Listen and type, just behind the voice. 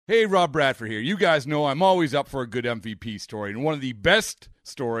Hey, Rob Bradford here. You guys know I'm always up for a good MVP story, and one of the best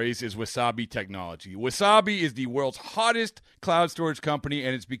stories is Wasabi Technology. Wasabi is the world's hottest cloud storage company,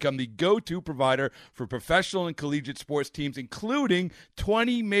 and it's become the go-to provider for professional and collegiate sports teams, including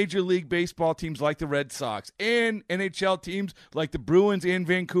 20 Major League Baseball teams like the Red Sox and NHL teams like the Bruins and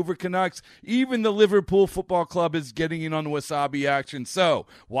Vancouver Canucks. Even the Liverpool Football Club is getting in on the Wasabi action. So,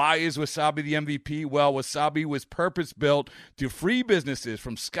 why is Wasabi the MVP? Well, Wasabi was purpose-built to free businesses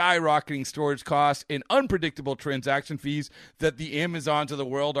from skyrocketing storage costs and unpredictable transaction fees that the Amazons of the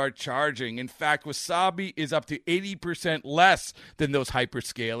world are charging. In fact, Wasabi is up to 80% less than those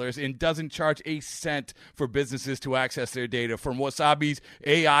hyperscalers and doesn't charge a cent for businesses to access their data. From Wasabi's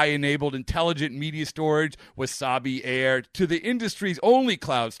AI-enabled intelligent media storage, Wasabi Air, to the industry's only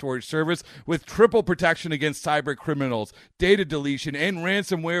cloud storage service with triple protection against cyber criminals, data deletion, and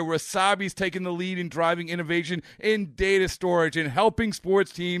ransomware, Wasabi's taken the lead in driving innovation in data storage and helping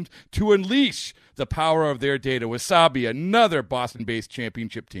sports teams to unleash the power of their data. Wasabi, another Boston-based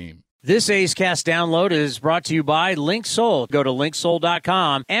championship team. This A's Cast download is brought to you by LinkSoul. Go to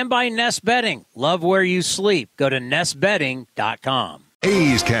linksoul.com, and by Nest Bedding. Love where you sleep. Go to nestbedding.com.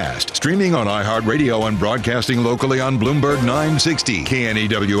 A's Cast, streaming on iHeartRadio and broadcasting locally on Bloomberg 960,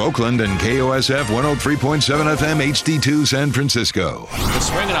 KNEW Oakland, and KOSF 103.7 FM HD2 San Francisco. The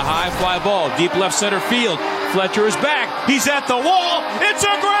swing and a high fly ball, deep left center field. Fletcher is back. He's at the wall. It's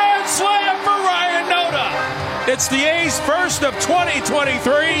a grand slam for Ryan Noda. It's the A's first of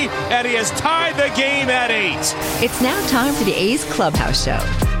 2023, and he has tied the game at 8. It's now time for the A's Clubhouse Show.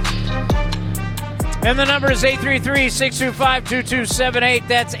 And the number is 833-625-2278.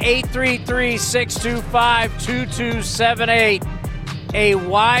 That's 833-625-2278. A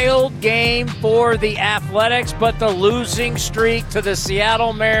wild game for the Athletics, but the losing streak to the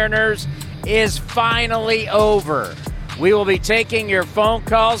Seattle Mariners is finally over. We will be taking your phone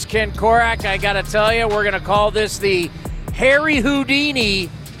calls. Ken Korak, I got to tell you, we're going to call this the Harry Houdini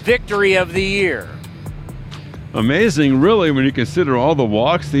victory of the year. Amazing, really, when you consider all the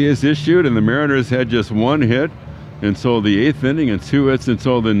walks the A's issued, and the Mariners had just one hit until the 8th inning and 2 hits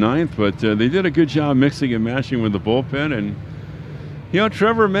until the 9th. But they did a good job mixing and matching with the bullpen. And, you know,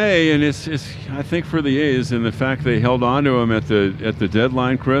 Trevor May, and it's I think for the A's, and the fact they held on to him at the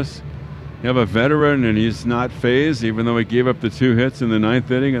deadline, Chris, you have a veteran, and he's not phased, even though he gave up the 2 hits in the 9th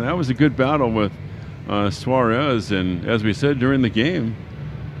inning. And that was a good battle with Suarez. And as we said during the game,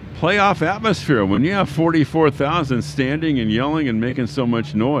 playoff atmosphere when you have 44,000 standing and yelling and making so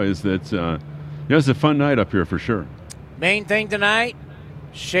much noise. It's a fun night up here for sure. Main thing tonight,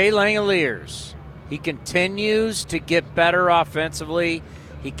 Shea Langeliers. He continues to get better offensively.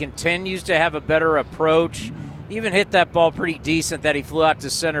 He continues to have a better approach. Even hit that ball pretty decent that he flew out to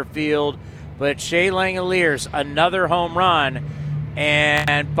center field. But Shea Langeliers, another home run.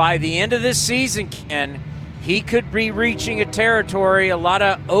 And by the end of this season, Ken, he could be reaching a territory a lot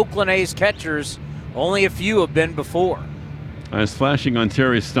of Oakland A's catchers, only a few have been before. I was flashing on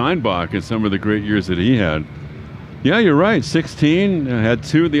Terry Steinbach and some of the great years that he had. Yeah, you're right. 16, had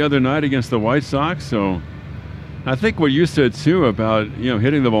 2 the other night against the White Sox. So I think what you said, too, about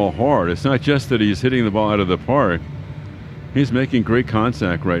hitting the ball hard. It's not just that he's hitting the ball out of the park. He's making great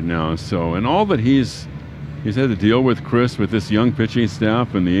contact right now. So, and all that he's had to deal with, Chris, with this young pitching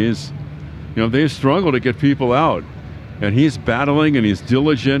staff and the A's, they struggle to get people out, and he's battling and he's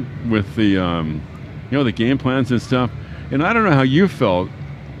diligent with the, the game plans and stuff. And I don't know how you felt,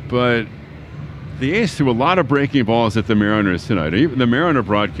 but the A's threw a lot of breaking balls at the Mariners tonight. Even the Mariner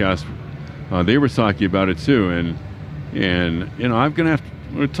broadcast, they were talking about it too. And I'm going to have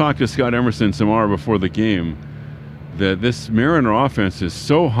to talk to Scott Emerson tomorrow before the game. That this Mariner offense is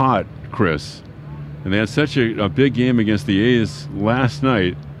so hot, Chris, and they had such a big game against the A's last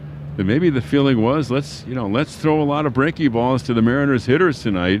night. That maybe the feeling was let's throw a lot of breaking balls to the Mariners hitters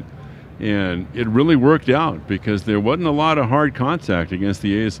tonight, and it really worked out because there wasn't a lot of hard contact against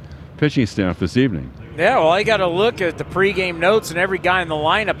the A's pitching staff this evening. Yeah, well, I got to look at the pregame notes, and every guy in the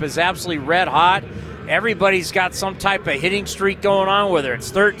lineup is absolutely red hot. Everybody's got some type of hitting streak going on, whether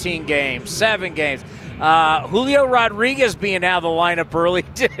it's 13 games, 7 games. Julio Rodriguez being out of the lineup early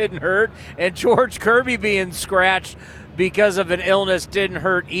didn't hurt, and George Kirby being scratched because of an illness didn't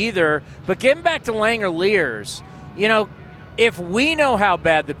hurt either. But getting back to Langeliers, if we know how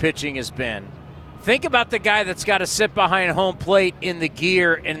bad the pitching has been, think about the guy that's got to sit behind home plate in the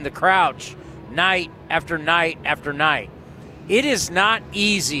gear and in the crouch night after night after night. It is not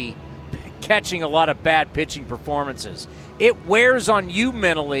easy catching a lot of bad pitching performances. It wears on you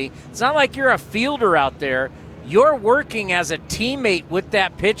mentally. It's not like you're a fielder out there. You're working as a teammate with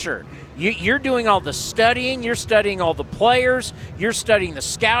that pitcher. You're doing all the studying. You're studying all the players. You're studying the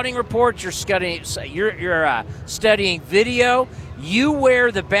scouting reports. You're studying video. You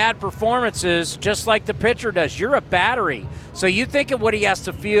wear the bad performances just like the pitcher does. You're a battery. So you think of what he has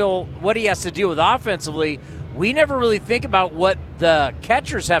to feel, what he has to deal with offensively. We never really think about what the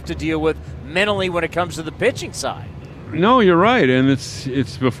catchers have to deal with mentally when it comes to the pitching side. No, you're right, and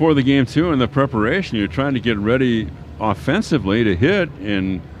it's before the game too. In the preparation, you're trying to get ready offensively to hit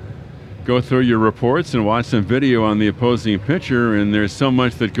and go through your reports and watch some video on the opposing pitcher. And there's so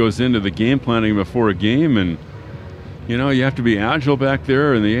much that goes into the game planning before a game, and you have to be agile back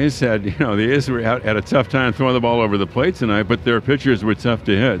there. And the A's were out at a tough time throwing the ball over the plate tonight, but their pitchers were tough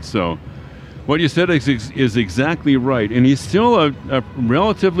to hit. So what you said is exactly right, and he's still a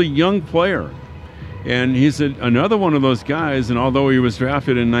relatively young player. And he's another one of those guys, and although he was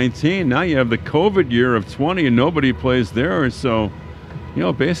drafted in 19, now you have the COVID year of 20 and nobody plays there. So,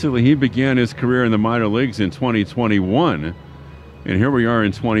 basically he began his career in the minor leagues in 2021, and here we are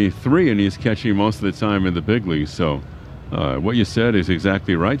in 23, and he's catching most of the time in the big leagues. So what you said is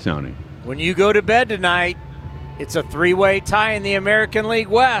exactly right, Tony. When you go to bed tonight, it's a 3-way tie in the American League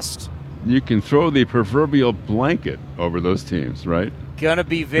West. You can throw the proverbial blanket over those teams, right? It's going to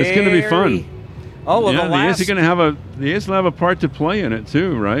be fun. Oh, well, yeah, the A's are going to have a part to play in it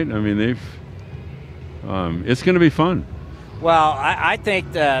too, right? I mean, it's going to be fun. Well, I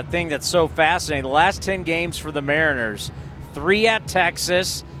think the thing that's so fascinating, the last 10 games for the Mariners, 3 at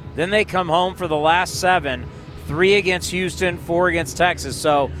Texas, then they come home for the last 7, 3 against Houston, 4 against Texas.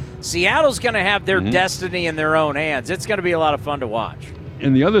 So Seattle's going to have their destiny in their own hands. It's going to be a lot of fun to watch.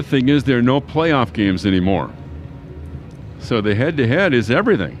 And the other thing is there are no playoff games anymore. So the head-to-head is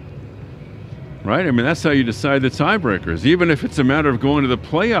everything. Right? I mean, that's how you decide the tiebreakers. Even if it's a matter of going to the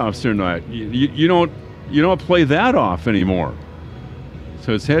playoffs or not, you don't play that off anymore.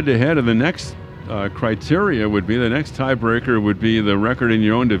 So it's head-to-head, and the next criteria would be, the next tiebreaker would be the record in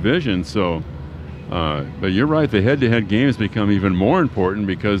your own division. So, but you're right, the head-to-head games become even more important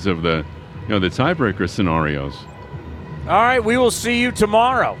because of the tiebreaker scenarios. All right, we will see you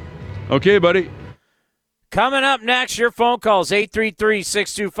tomorrow. Okay, buddy. Coming up next, your phone calls,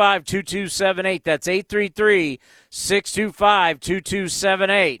 833-625-2278. That's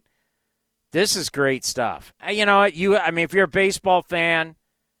 833-625-2278. This is great stuff. You know what? If you're a baseball fan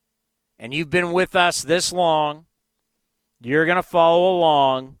and you've been with us this long, you're going to follow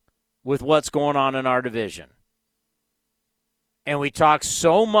along with what's going on in our division. And we talk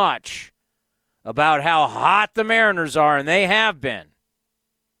so much about how hot the Mariners are, and they have been.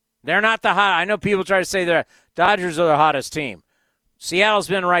 They're not the hot. I know people try to say the Dodgers are the hottest team. Seattle's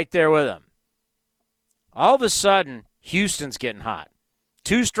been right there with them. All of a sudden, Houston's getting hot.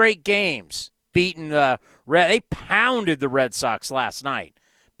 2 straight games beating the Red. They pounded the Red Sox last night.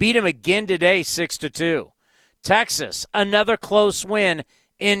 Beat them again today, 6-2. Texas, another close win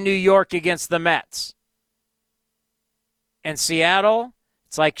in New York against the Mets. And Seattle,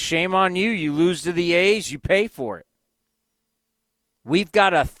 it's like shame on you. You lose to the A's, you pay for it. We've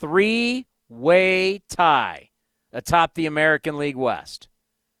got a 3-way tie atop the American League West.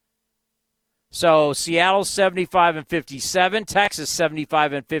 So Seattle's 75-57, Texas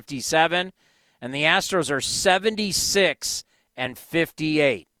 75-57, and the Astros are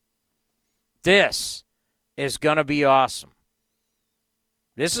 76-58. This is going to be awesome.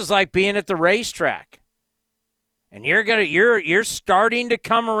 This is like being at the racetrack. And you're starting to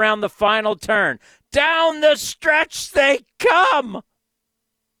come around the final turn. Down the stretch they come.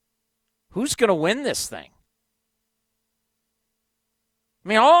 Who's going to win this thing? I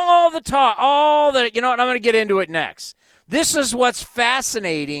mean, all the talk, I'm going to get into it next. This is what's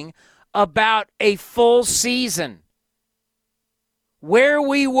fascinating about a full season. Where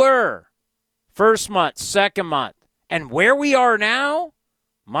we were first month, second month, and where we are now,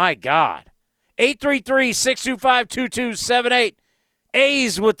 my God. 833-625-2278.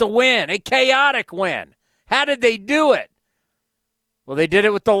 A's with the win, a chaotic win. How did they do it? Well, they did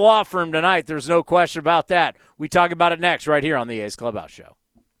it with the law firm tonight. There's no question about that. We talk about it next right here on the A's Clubhouse Show.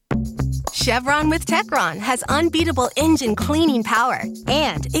 Chevron with Techron has unbeatable engine cleaning power,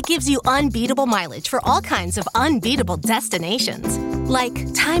 and it gives you unbeatable mileage for all kinds of unbeatable destinations.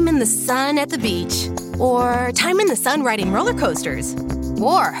 Like time in the sun at the beach, or time in the sun riding roller coasters,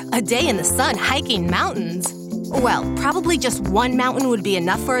 or a day in the sun hiking mountains. Well, probably just one mountain would be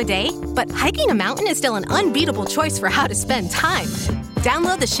enough for a day, but hiking a mountain is still an unbeatable choice for how to spend time.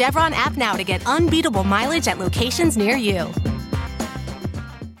 Download the Chevron app now to get unbeatable mileage at locations near you.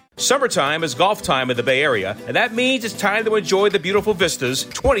 Summertime is golf time in the Bay Area, and that means it's time to enjoy the beautiful vistas,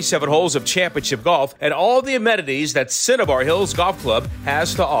 27 holes of championship golf, and all the amenities that Cinnabar Hills Golf Club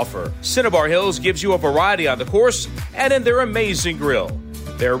has to offer. Cinnabar Hills gives you a variety on the course and in their amazing grill.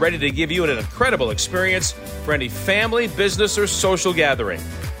 They're ready to give you an incredible experience for any family, business, or social gathering.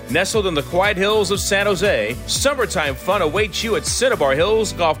 Nestled in the quiet hills of San Jose, summertime fun awaits you at Cinnabar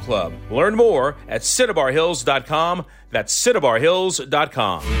Hills Golf Club. Learn more at cinnabarhills.com. That's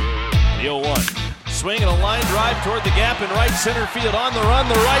cinnabarhills.com. The 0-1. Swing and a line drive toward the gap in right center field. On the run,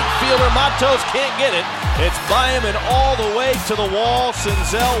 the right fielder, Matos, can't get it. It's by him and all the way to the wall.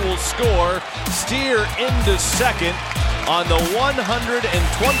 Senzel will score. Steer into second. On the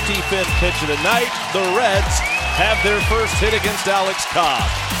 125th pitch of the night, the Reds have their first hit against Alex Cobb.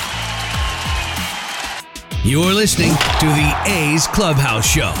 You're listening to the A's Clubhouse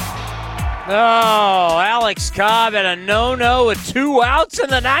Show. Oh, Alex Cobb had a no-no with 2 outs in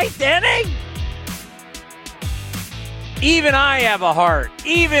the 9th inning? Even I have a heart.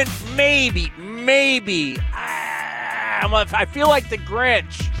 Even maybe. I feel like the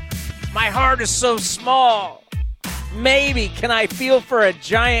Grinch. My heart is so small. Maybe can I feel for a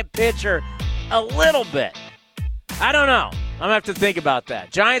giant pitcher a little bit? I don't know. I'm going to have to think about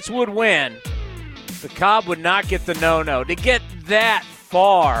that. Giants would win, but Cobb would not get the no-no. To get that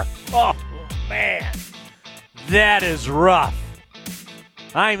far, oh, man, that is rough.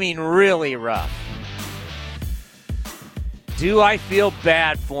 I mean, really rough. Do I feel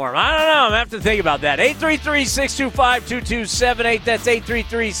bad for him? I don't know. I'm going to have to think about that. 833-625-2278. That's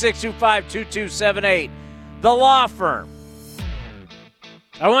 833-625-2278. The law firm.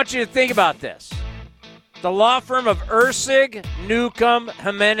 I want you to think about this. The law firm of Ursig, Newcomb,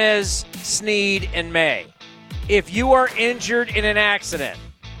 Jimenez, Sneed, and May. If you are injured in an accident,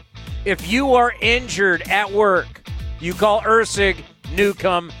 if you are injured at work, you call Ursig,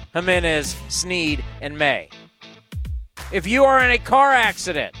 Newcomb, Jimenez, Sneed, and May. If you are in a car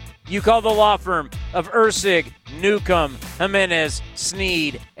accident, you call the law firm of Ursig, Newcomb, Jimenez,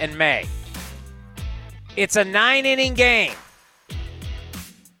 Sneed, and May. It's a 9-inning game.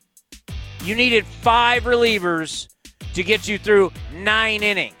 You needed 5 relievers to get you through 9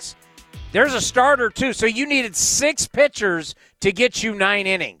 innings. There's a starter, too, so you needed 6 pitchers to get you 9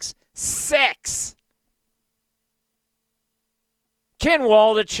 innings. 6. Ken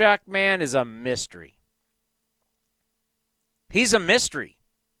Waldachuk, man, is a mystery. He's a mystery.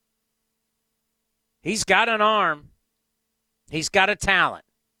 He's got an arm. He's got a talent.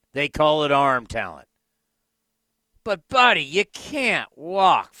 They call it arm talent. But, buddy, you can't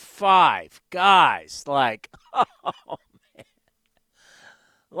walk 5 guys like, oh, man.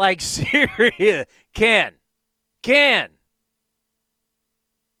 Like, serious. Ken. It's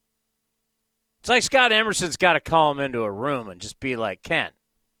like Scott Emerson's got to call him into a room and just be like, Ken,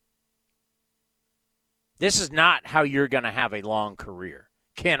 this is not how you're going to have a long career.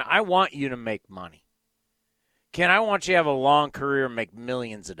 Ken, I want you to make money. Ken, I want you to have a long career and make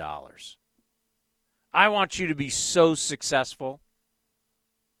millions of dollars. I want you to be so successful.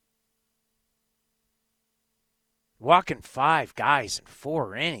 Walking 5 guys in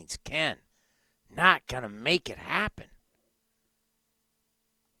 4 innings, Ken, not going to make it happen.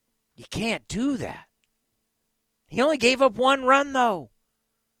 You can't do that. He only gave up 1 run, though.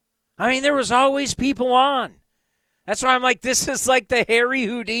 I mean, there was always people on. That's why I'm like, this is like the Harry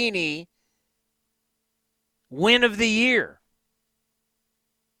Houdini win of the year.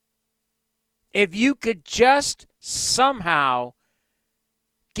 If you could just somehow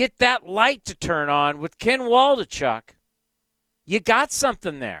get that light to turn on with Ken Waldachuk, you got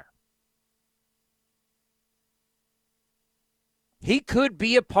something there. He could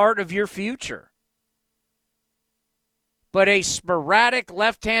be a part of your future. But a sporadic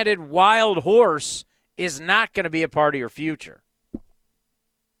left-handed wild horse is not going to be a part of your future.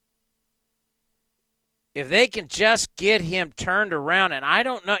 If they can just get him turned around, and I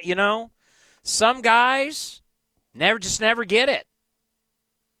don't know, some guys never get it.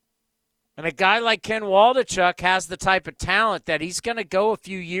 And a guy like Ken Waldachuk has the type of talent that he's going to go a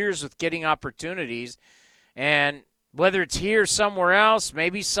few years with getting opportunities. And whether it's here or somewhere else,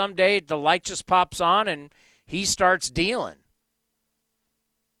 maybe someday the light just pops on and he starts dealing.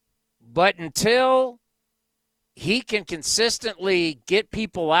 But until he can consistently get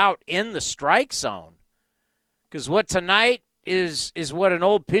people out in the strike zone, because what tonight is what an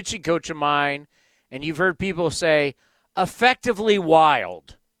old pitching coach of mine, and you've heard people say, effectively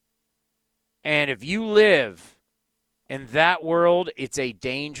wild. And if you live in that world, it's a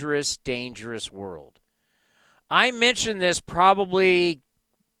dangerous, dangerous world. I mentioned this probably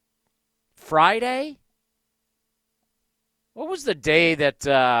Friday. what was the day that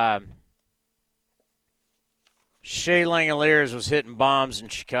Shea Langoliers was hitting bombs in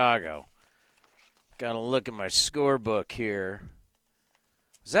Chicago? Got to look at my scorebook here.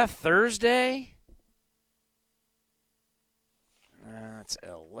 Was that Thursday? That's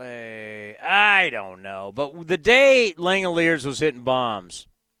L.A. I don't know. But the day Langoliers was hitting bombs,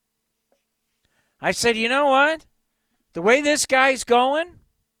 I said, you know what? The way this guy's going,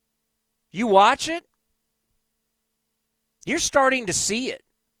 you watch it, you're starting to see it.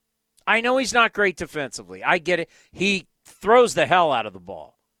 I know he's not great defensively. I get it. He throws the hell out of the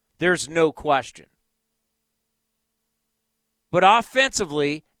ball. There's no question. But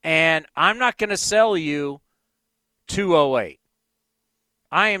offensively, and I'm not going to sell you 208.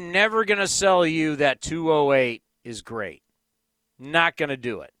 I am never going to sell you that 208 is great. Not going to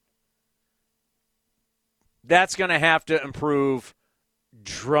do it. That's going to have to improve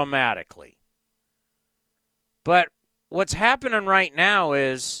dramatically. But what's happening right now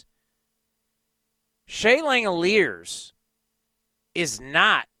is Shea Langoliers is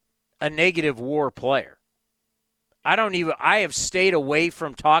not a negative WAR player. I have stayed away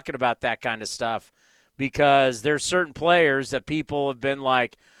from talking about that kind of stuff because there's certain players that people have been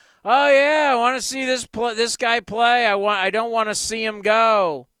like, oh yeah, I want to see this guy play. I don't want to see him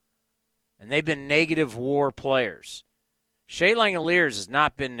go. And they've been negative WAR players. Shea Langoliers has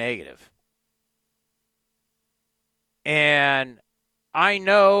not been negative. And I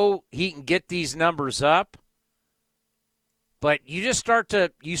know he can get these numbers up, but you just start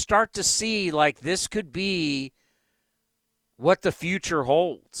to see like this could be what the future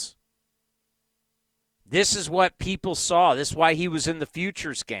holds. This is what people saw. This is why he was in the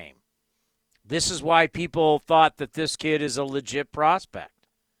futures game. This is why people thought that this kid is a legit prospect.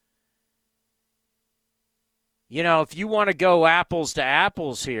 You know, if you want to go apples to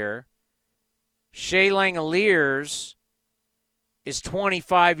apples here, Shea Langoliers is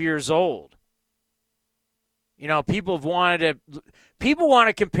 25 years old. You know, people want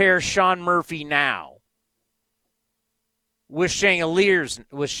to compare Sean Murphy now with Shea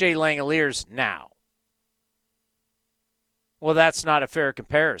Langoliers now. Well, that's not a fair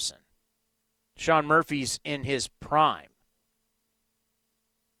comparison. Sean Murphy's in his prime.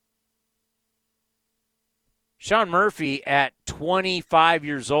 Sean Murphy at 25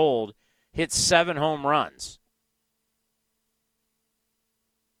 years old hit 7 home runs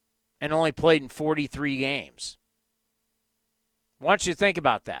and only played in 43 games. I want you to think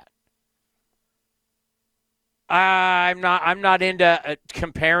about that. I'm not into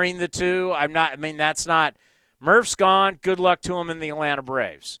comparing the two. That's not. Murph's gone. Good luck to him in the Atlanta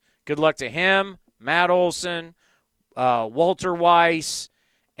Braves. Good luck to him, Matt Olson, Walter Weiss,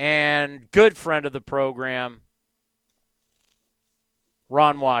 and good friend of the program,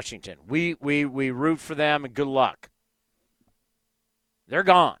 Ron Washington. We root for them and good luck. They're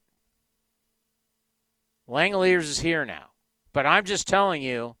gone. Langoliers is here now. But I'm just telling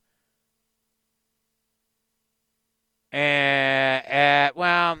you,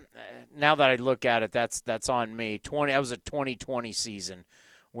 now that I look at it, that's on me. That was a 2020 season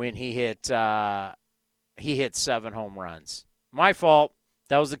when he hit 7 home runs. My fault.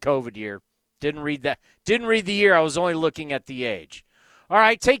 That was the COVID year. Didn't read that. Didn't read the year. I was only looking at the age. All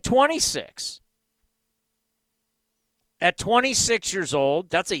right, take 26. At 26 years old,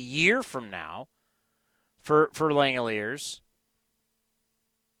 that's a year from now for Langoliers.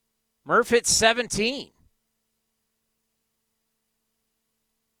 Murph hit 17.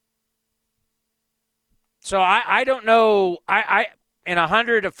 So I don't know. I in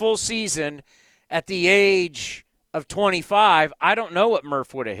 100 a full season at the age of 25, I don't know what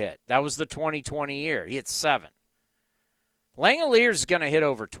Murph would have hit. That was the 2020 year. He hit 7. Langoliers is going to hit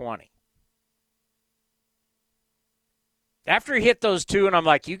over 20. After he hit those 2, and I'm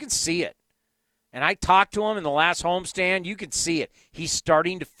like, you can see it. And I talked to him in the last homestand. You could see it. He's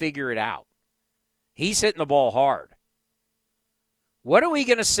starting to figure it out. He's hitting the ball hard. What are we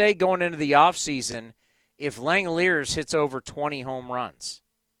going to say going into the offseason if Langoliers hits over 20 home runs?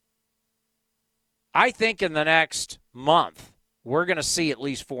 I think in the next month, we're going to see at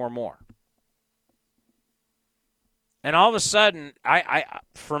least 4 more. And all of a sudden,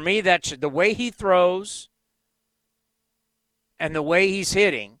 for me, that's the way he throws and the way he's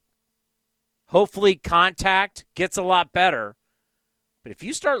hitting. Hopefully contact gets a lot better. But if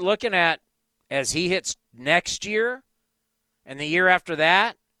you start looking at as he hits next year and the year after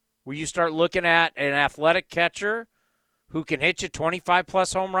that, where you start looking at an athletic catcher who can hit you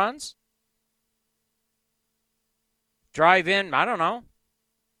 25-plus home runs, drive in, I don't know,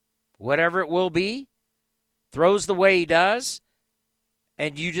 whatever it will be, throws the way he does,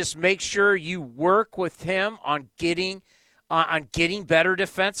 and you just make sure you work with him on getting on getting better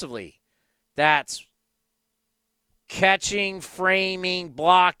defensively. That's catching, framing,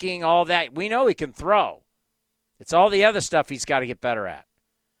 blocking, all that. We know he can throw. It's all the other stuff he's got to get better at.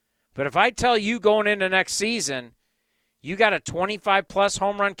 But if I tell you going into next season, you got a 25-plus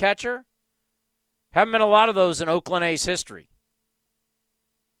home run catcher, haven't been a lot of those in Oakland A's history.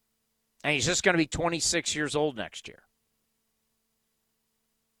 And he's just going to be 26 years old next year.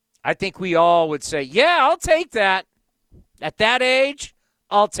 I think we all would say, yeah, I'll take that. At that age,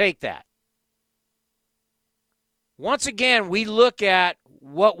 I'll take that. Once again, we look at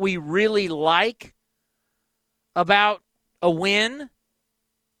what we really like about a win,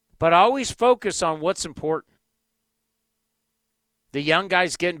 but always focus on what's important. The young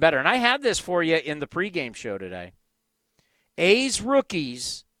guys getting better. And I had this for you in the pregame show today. A's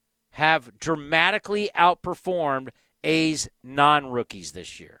rookies have dramatically outperformed A's non-rookies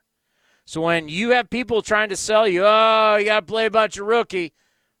this year. So when you have people trying to sell you, oh, you got to play a bunch of rookie.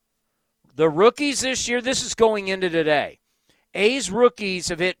 The rookies this year, this is going into today. A's rookies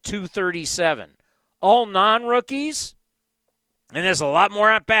have hit 237. All non-rookies, and there's a lot more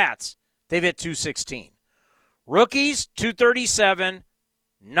at-bats, they've hit 216. Rookies, 237.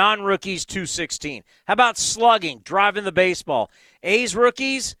 Non-rookies, 216. How about slugging, driving the baseball? A's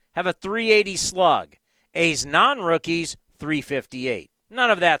rookies have a 380 slug. A's non-rookies, 358.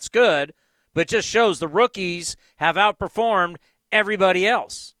 None of that's good, but just shows the rookies have outperformed everybody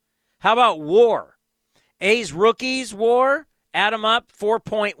else. How about WAR? A's rookies, WAR, add them up,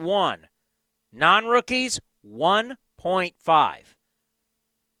 4.1. Non-rookies, 1.5.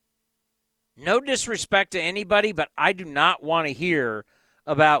 No disrespect to anybody, but I do not want to hear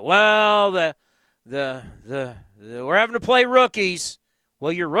about, well, we're having to play rookies.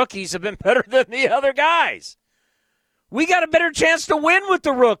 Well, your rookies have been better than the other guys. We got a better chance to win with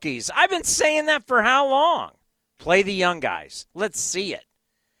the rookies. I've been saying that for how long? Play the young guys. Let's see it.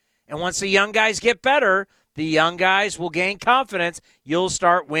 And once the young guys get better, the young guys will gain confidence. You'll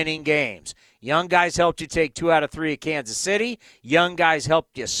start winning games. Young guys helped you take 2 out of 3 at Kansas City. Young guys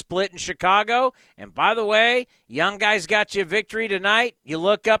helped you split in Chicago. And by the way, young guys got you a victory tonight. You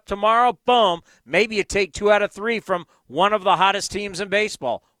look up tomorrow, boom, maybe you take 2 out of 3 from one of the hottest teams in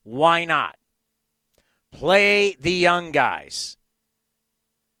baseball. Why not? Play the young guys.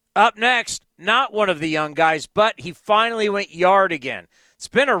 Up next, not one of the young guys, but he finally went yard again. It's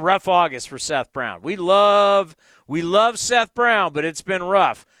been a rough August for Seth Brown. We love Seth Brown, but it's been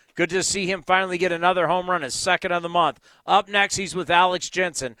rough. Good to see him finally get another home run, his second of the month. Up next, he's with Alex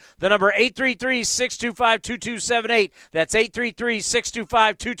Jensen. The number 833-625-2278. That's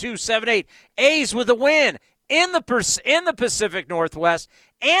 833-625-2278. A's with a win in the Pacific Northwest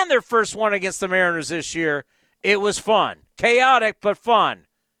and their first one against the Mariners this year. It was fun. Chaotic, but fun.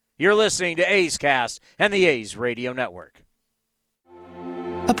 You're listening to A's Cast and the A's Radio Network.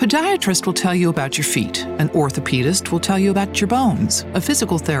 A podiatrist will tell you about your feet. An orthopedist will tell you about your bones. A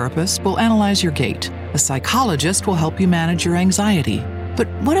physical therapist will analyze your gait. A psychologist will help you manage your anxiety. But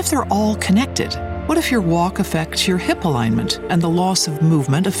what if they're all connected? What if your walk affects your hip alignment and the loss of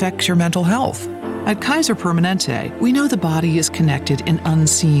movement affects your mental health? At Kaiser Permanente, we know the body is connected in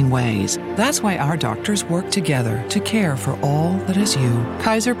unseen ways. That's why our doctors work together to care for all that is you.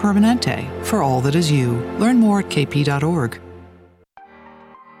 Kaiser Permanente, for all that is you. Learn more at kp.org.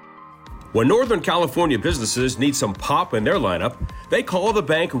 When Northern California businesses need some pop in their lineup, they call the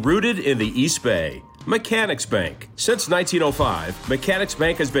bank rooted in the East Bay, Mechanics Bank. Since 1905, Mechanics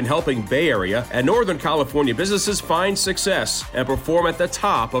Bank has been helping Bay Area and Northern California businesses find success and perform at the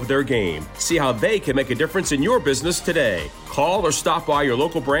top of their game. See how they can make a difference in your business today. Call or stop by your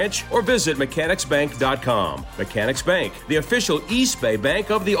local branch or visit mechanicsbank.com. Mechanics Bank, the official East Bay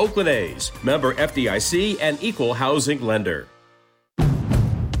bank of the Oakland A's. Member FDIC and equal housing lender.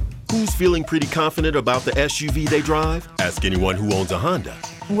 Who's feeling pretty confident about the SUV they drive? Ask anyone who owns a Honda.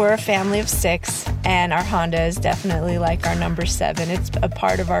 We're a family of 6, and our Honda is definitely like our number 7. It's a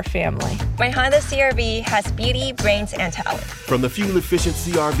part of our family. My Honda CR-V has beauty, brains, and talent. From the fuel-efficient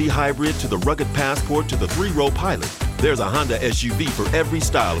CR-V hybrid to the rugged Passport to the 3-row Pilot, there's a Honda SUV for every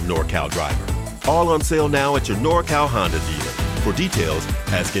style of NorCal driver. All on sale now at your NorCal Honda dealer. For details,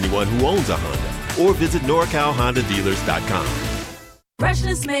 ask anyone who owns a Honda or visit NorCalHondaDealers.com.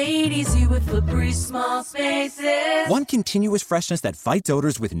 Freshness made easy with Febreze Small Spaces. Want continuous freshness that fights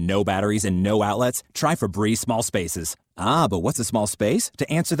odors with no batteries and no outlets? Try Febreze Small Spaces. Ah, but what's a small space? To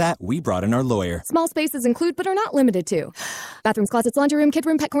answer that, we brought in our lawyer. Small spaces include, but are not limited to, bathrooms, closets, laundry room, kid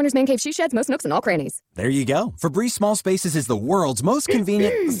room, pet corners, man cave, she sheds, most nooks, and all crannies. There you go. Febreze Small Spaces is the world's most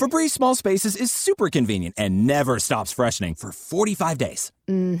convenient. Febreze Small Spaces is super convenient and never stops freshening for 45 days.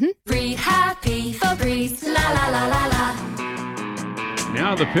 Breathe happy, Febreze, la la la la la.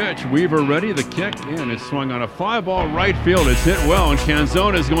 Now the pitch. Weaver ready. The kick. And it's swung on a fly ball right field. It's hit well, and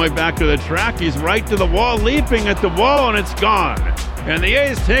Canzone is going back to the track. He's right to the wall, leaping at the wall, and it's gone. And the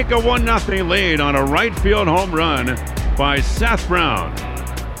A's take a 1-0 lead on a right field home run by Seth Brown.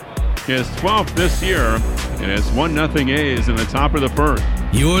 His 12th this year, and it's 1-0 A's in the top of the first.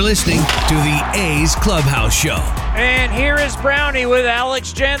 You're listening to the A's Clubhouse Show. And here is Brownie with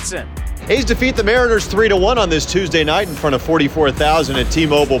Alex Jensen. A's defeat the Mariners 3-1 on this Tuesday night in front of 44,000 at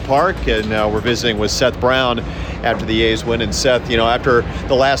T-Mobile Park, and we're visiting with Seth Brown after the A's win. And Seth, after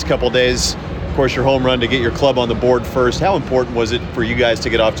the last couple days, of course, your home run to get your club on the board first. How important was it for you guys to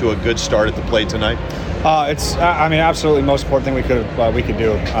get off to a good start at the plate tonight? It's absolutely the most important thing we could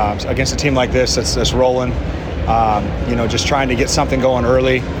do against a team like this that's rolling. Just trying to get something going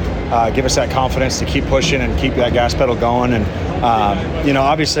early, give us that confidence to keep pushing and keep that gas pedal going. And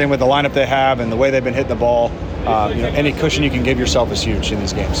obviously with the lineup they have and the way they've been hitting the ball, any cushion you can give yourself is huge in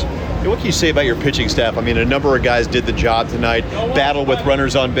these games. What can you say about your pitching staff? A number of guys did the job tonight, battled with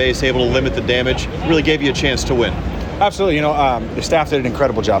runners on base, able to limit the damage, really gave you a chance to win. Absolutely. The staff did an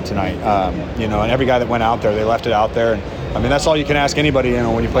incredible job tonight. And every guy that went out there, they left it out there. And that's all you can ask anybody,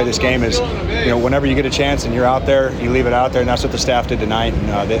 when you play this game is, whenever you get a chance and you're out there, you leave it out there, and that's what the staff did tonight,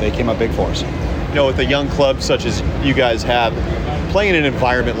 and they came up big for us. With a young club such as you guys have, playing in an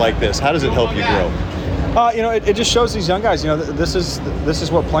environment like this, how does it help you grow? It just shows these young guys, this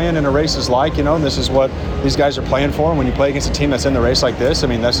is what playing in a race is like, and this is what these guys are playing for. And when you play against a team that's in the race like this,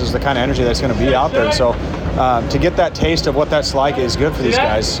 this is the kind of energy that's going to be out there. And so to get that taste of what that's like is good for these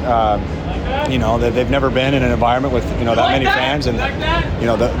guys. They've never been in an environment with, that many fans and,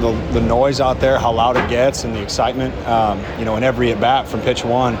 the noise out there, how loud it gets and the excitement, in every at-bat from pitch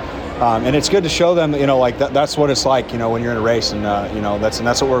one. And it's good to show them, that's what it's like, when you're in a race, and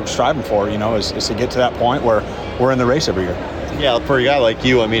that's what we're striving for, is to get to that point where we're in the race every year. Yeah, for a guy like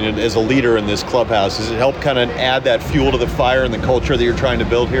you, as a leader in this clubhouse, does it help kind of add that fuel to the fire and the culture that you're trying to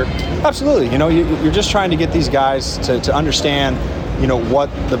build here? Absolutely. You're just trying to get these guys to understand, what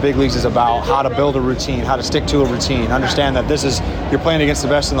the big leagues is about, how to build a routine, how to stick to a routine, understand that you're playing against the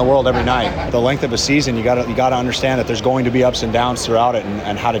best in the world every night. The length of a season, you got to understand that there's going to be ups and downs throughout it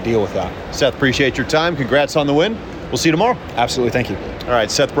and how to deal with that. Seth, appreciate your time. Congrats on the win. We'll see you tomorrow. Absolutely. Thank you. All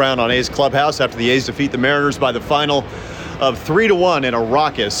right, Seth Brown on A's Clubhouse after the A's defeat the Mariners by the final of 3-1 in a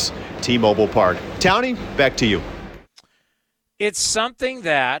raucous T-Mobile Park. Townie, back to you. It's something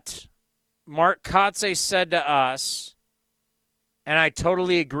that Mark Kotze said to us, and I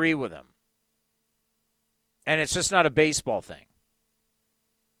totally agree with him. And it's just not a baseball thing.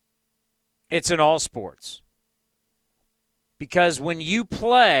 It's in all sports. Because when you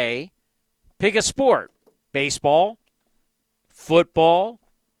pick a sport, baseball, football,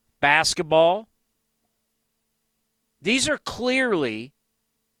 basketball, these are clearly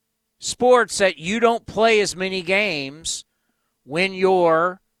sports that you don't play as many games when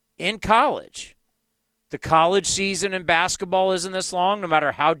you're in college. The college season in basketball isn't this long, no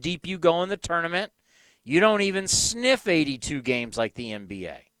matter how deep you go in the tournament. You don't even sniff 82 games like the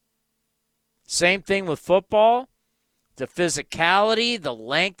NBA. Same thing with football. The physicality, the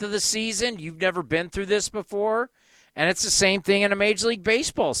length of the season. You've never been through this before. And it's the same thing in a Major League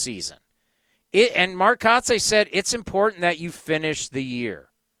Baseball season. And Mark Kotze said it's important that you finish the year.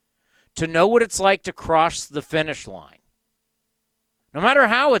 To know what it's like to cross the finish line. No matter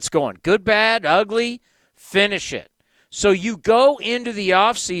how it's going, good, bad, ugly, finish it. So you go into the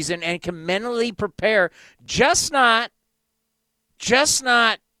offseason and can mentally prepare, just not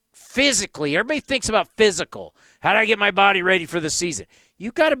physically. Everybody thinks about physical. How do I get my body ready for the season?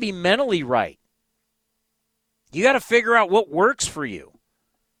 You got to be mentally right. You got to figure out what works for you.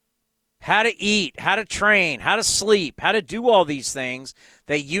 How to eat, how to train, how to sleep, how to do all these things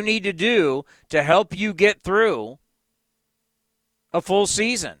that you need to do to help you get through a full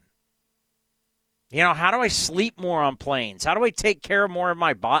season. How do I sleep more on planes? How do I take care of more of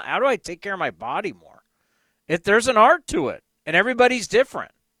my body? How do I take care of my body more? There's an art to it, and everybody's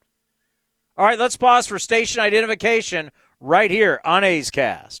different. All right, let's pause for station identification right here on A's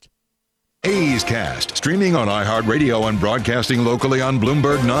Cast. A's Cast, streaming on iHeartRadio and broadcasting locally on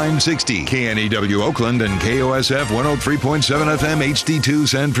Bloomberg 960, KNEW Oakland, and KOSF 103.7 FM HD2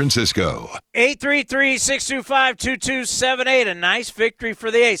 San Francisco. 833-625-2278, a nice victory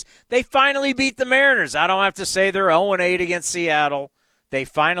for the A's. They finally beat the Mariners. I don't have to say they're 0-8 against Seattle. They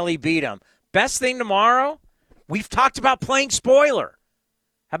finally beat them. Best thing tomorrow, we've talked about playing spoiler.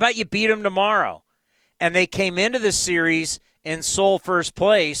 How about you beat them tomorrow? And they came into this series in sole first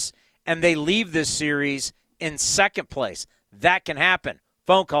place, and they leave this series in second place. That can happen.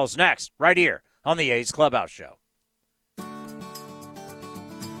 Phone calls next, right here on the A's Clubhouse Show.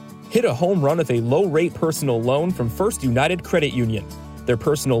 Hit a home run with a low-rate personal loan from First United Credit Union. Their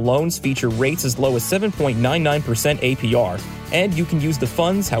personal loans feature rates as low as 7.99% APR, and you can use the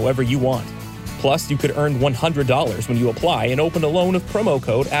funds however you want. Plus, you could earn $100 when you apply and open a loan with promo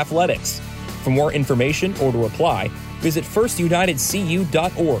code ATHLETICS. For more information or to apply, visit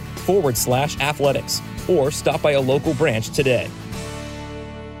firstunitedcu.org/athletics or stop by a local branch today.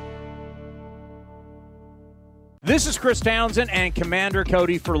 This is Chris Townsend and Commander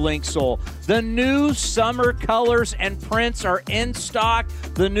Cody for Link Soul. The new summer colors and prints are in stock.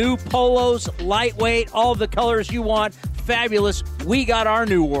 The new polos, lightweight, all the colors you want. Fabulous. We got our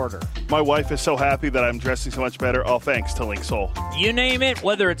new order. My wife is so happy that I'm dressing so much better, all thanks to Link Soul. You name it,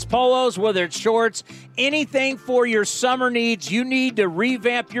 whether it's polos, whether it's shorts, anything for your summer needs, you need to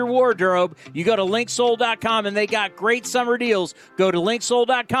revamp your wardrobe. You go to linksoul.com and they got great summer deals. Go to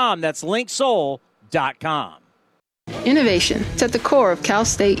linksoul.com. That's linksoul.com. Innovation. It's at the core of Cal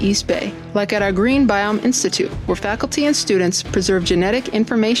State East Bay, like at our Green Biome Institute, where faculty and students preserve genetic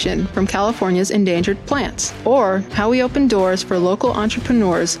information from California's endangered plants, or how we open doors for local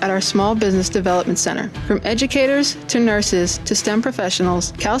entrepreneurs at our Small Business Development Center. From educators to nurses to STEM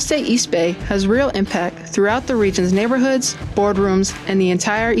professionals, Cal State East Bay has real impact throughout the region's neighborhoods, boardrooms, and the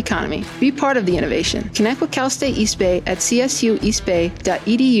entire economy. Be part of the innovation. Connect with Cal State East Bay at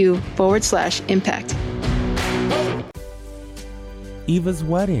csueastbay.edu/impact. Eva's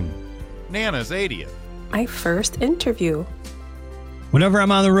wedding. Nana's 80th. My first interview. Whenever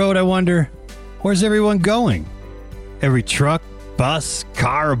I'm on the road, I wonder, where's everyone going? Every truck, bus,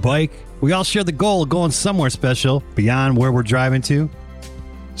 car, or bike, we all share the goal of going somewhere special beyond where we're driving to.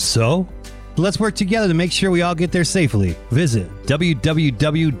 So, let's work together to make sure we all get there safely. Visit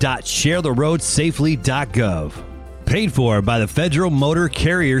www.sharetheroadsafely.gov. Paid for by the Federal Motor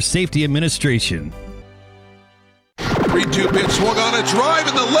Carrier Safety Administration. 3-2 pitch swung on a drive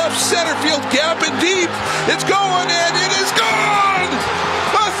in the left center field gap and deep. It's going and it is gone!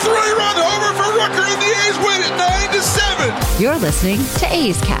 A 3-run homer for Rooker and the A's win it 9-7. You're listening to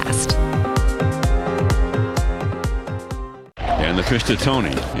A's Cast. And the pitch to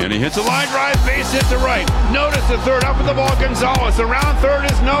Tony. And he hits a line drive, base hit to right. Notice the third up at the ball, Gonzalez. Around third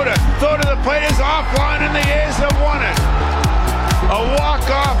is Noda. Throw to the plate is offline, and the A's have won it. A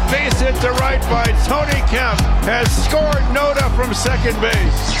walk-off base hit to right by Tony Kemp has scored Noda from second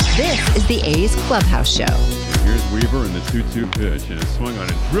base. This is the A's Clubhouse Show. Here's Weaver in the 2-2 pitch, and a swing on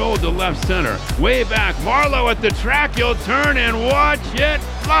it. Drilled to left center. Way back. Marlowe at the track. He'll turn and watch it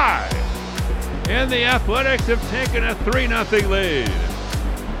fly. And the Athletics have taken a 3-0 lead.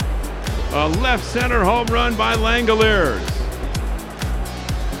 A left center home run by Langoliers.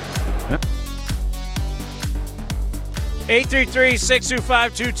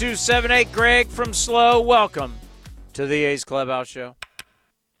 833-625-2278. Greg from SLO, welcome to the A's Clubhouse Show.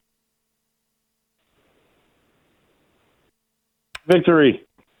 Victory.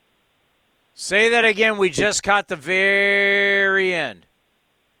 Say that again. We just caught the very end.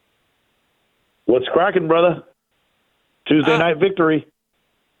 What's cracking, brother? Tuesday night victory.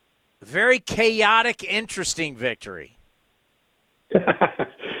 Very chaotic, interesting victory.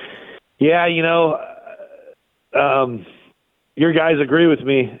 Yeah, you know, your guys agree with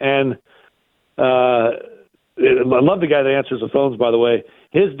me, and I love the guy that answers the phones, by the way.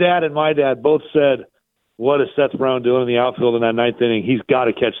 His dad and my dad both said, what is Seth Brown doing in the outfield in that ninth inning? He's got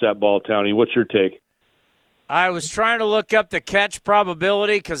to catch that ball, Townie. What's your take? I was trying to look up the catch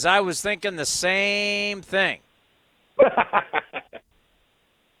probability because I was thinking the same thing.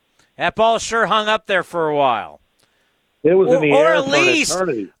 That ball sure hung up there for a while. It was in the air for an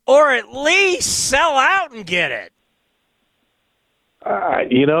eternity. Or at least sell out and get it.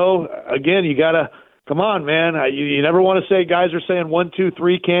 You know, again, you got to – come on, man. You never want to say guys are saying 1, 2,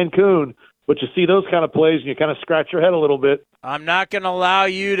 3 Cancun, but you see those kind of plays and you kind of scratch your head a little bit. I'm not going to allow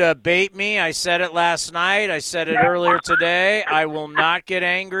you to bait me. I said it last night. I said it earlier today. I will not get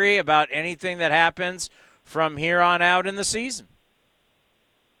angry about anything that happens from here on out in the season.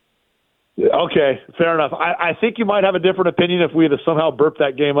 Okay, fair enough. I think you might have a different opinion if we had somehow burped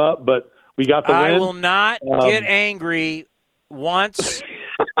that game up, but we got the win. I will not get angry once.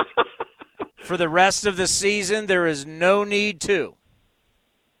 For the rest of the season, there is no need to.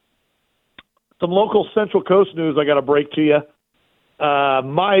 Some local Central Coast news I got to break to you.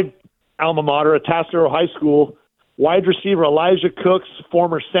 My alma mater, Atascadero High School, wide receiver Elijah Cooks,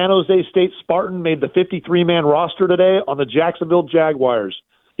 former San Jose State Spartan, made the 53-man roster today on the Jacksonville Jaguars.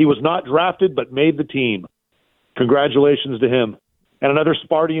 He was not drafted but made the team. Congratulations to him. And another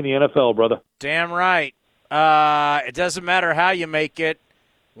Sparty in the NFL, brother. Damn right. It doesn't matter how you make it.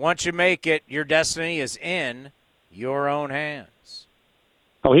 Once you make it, your destiny is in your own hands.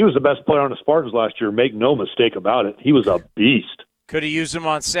 Oh, he was the best player on the Spartans last year. Make no mistake about it. He was a beast. Could have used him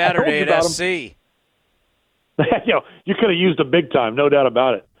on Saturday at SC. You could have used him big time, no doubt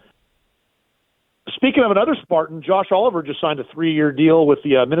about it. Speaking of another Spartan, Josh Oliver just signed a 3-year deal with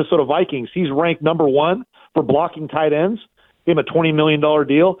the Minnesota Vikings. He's ranked number 1 for blocking tight ends. Gave him a $20 million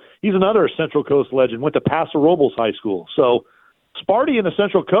deal. He's another Central Coast legend. Went to Paso Robles High School. So Sparty and the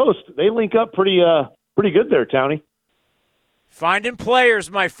Central Coast, they link up pretty good there, Townie. Finding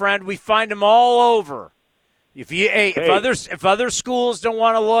players, my friend. We find them all over. If other schools don't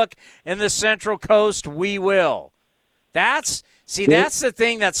want to look in the Central Coast, we will. That's the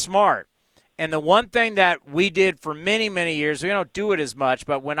thing that's smart. And the one thing that we did for many, many years, we don't do it as much,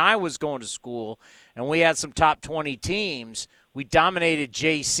 but when I was going to school and we had some top 20 teams, we dominated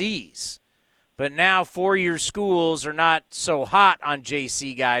JCs. But now 4-year schools are not so hot on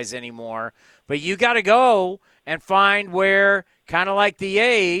JC guys anymore. But you got to go and find where, kind of like the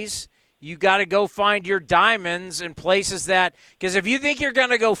A's, you got to go find your diamonds in places that – because if you think you're going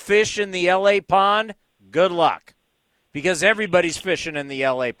to go fish in the L.A. pond, good luck. Because everybody's fishing in the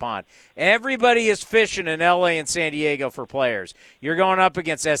L.A. pond. Everybody is fishing in L.A. and San Diego for players. You're going up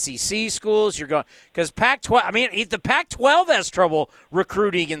against SEC schools. You're going because Pac-12. I mean, the Pac-12 has trouble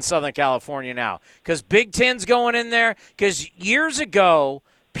recruiting in Southern California now because Big Ten's going in there. Because years ago,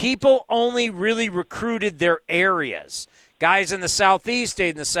 people only really recruited their areas. Guys in the Southeast stayed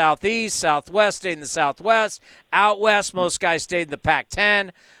in the Southeast. Southwest stayed in the Southwest. Out West, most guys stayed in the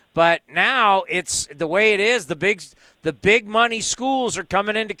Pac-10. But now it's the way it is. The big money schools are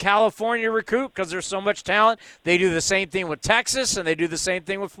coming into California to recruit because there's so much talent. They do the same thing with Texas, and they do the same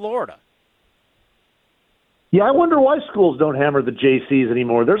thing with Florida. Yeah, I wonder why schools don't hammer the JCs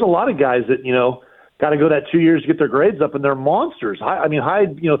anymore. There's a lot of guys that, got to go that 2 years to get their grades up, and they're monsters. High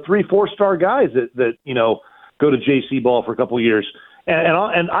 3-4-star guys that go to JC ball for a couple of years.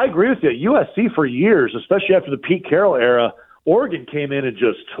 And I agree with you. USC for years, especially after the Pete Carroll era, Oregon came in and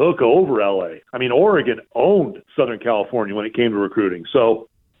just took over L.A. I mean, Oregon owned Southern California when it came to recruiting. So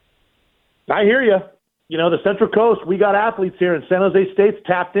I hear you. The Central Coast, we got athletes here, and San Jose State's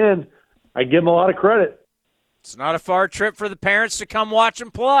tapped in. I give them a lot of credit. It's not a far trip for the parents to come watch them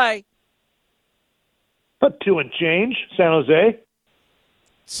play. But 2 and change, San Jose.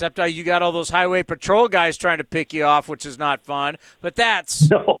 Except you got all those highway patrol guys trying to pick you off, which is not fun. But that's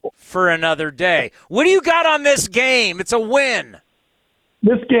for another day. What do you got on this game? It's a win.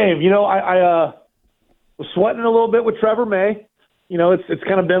 This game, I was sweating a little bit with Trevor May. It's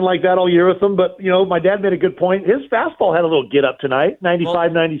kind of been like that all year with him. But, my dad made a good point. His fastball had a little get up tonight,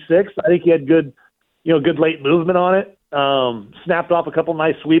 95, 96. I think he had good late movement on it. Snapped off a couple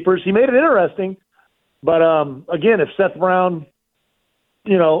nice sweepers. He made it interesting. But, again, if Seth Brown's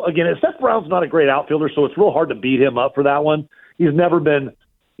not a great outfielder, so it's real hard to beat him up for that one. He's never been,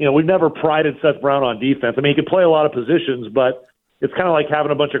 we've never prided Seth Brown on defense. I mean, he can play a lot of positions, but it's kind of like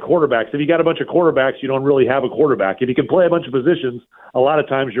having a bunch of quarterbacks. If you got a bunch of quarterbacks, you don't really have a quarterback. If you can play a bunch of positions, a lot of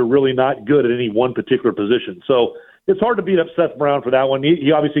times you're really not good at any one particular position. So it's hard to beat up Seth Brown for that one.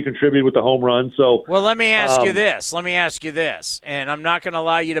 He obviously contributed with the home run. So, well, let me ask you this. And I'm not going to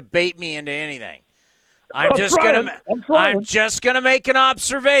allow you to bait me into anything. I'm just going to make an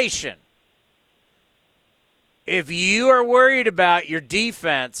observation. If you are worried about your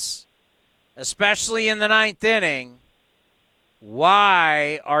defense, especially in the ninth inning,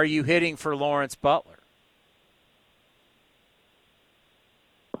 why are you hitting for Lawrence Butler?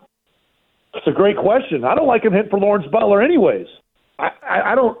 That's a great question. I don't like him hitting for Lawrence Butler anyways.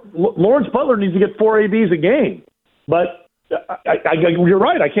 I don't. Lawrence Butler needs to get 4 ABs a game. But you're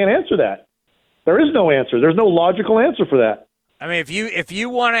right. I can't answer that. There is no answer. There's no logical answer for that. I mean, if you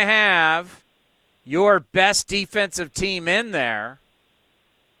want to have your best defensive team in there,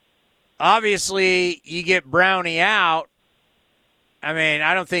 obviously you get Brownie out. I mean,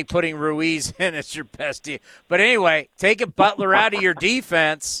 I don't think putting Ruiz in is your best team. But anyway, taking Butler out of your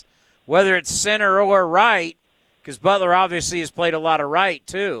defense, whether it's center or right, because Butler obviously has played a lot of right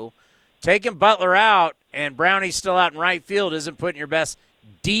too, taking Butler out and Brownie's still out in right field isn't putting your best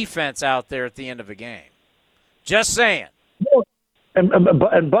defense out there at the end of a game. Just saying.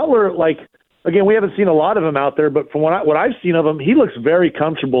 And Butler, again, we haven't seen a lot of him out there, but from what I've seen of him, he looks very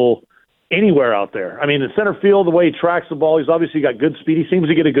comfortable anywhere out there. I mean, in center field, the way he tracks the ball, he's obviously got good speed. He seems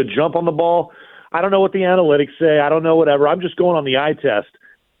to get a good jump on the ball. I don't know what the analytics say. I don't know whatever. I'm just going on the eye test.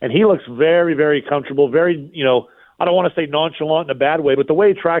 And he looks very, very comfortable, very, I don't want to say nonchalant in a bad way, but the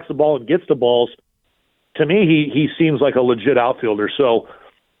way he tracks the ball and gets the balls, to me, he seems like a legit outfielder. So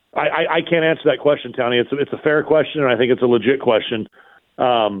I can't answer that question, Tony. It's a fair question, and I think it's a legit question.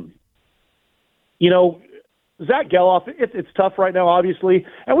 The Zach Geloff, it's tough right now, obviously,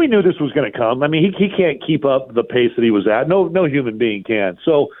 and we knew this was going to come. I mean, he can't keep up the pace that he was at. No human being can.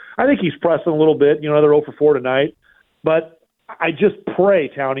 So I think he's pressing a little bit. They're 0 for 4 tonight. But I just pray,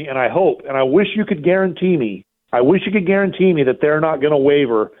 Townie, and I hope, and I wish you could guarantee me that they're not going to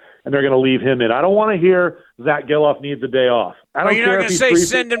waver and they're going to leave him in. I don't want to hear Zach Geloff needs a day off. I don't you're care not if going to he's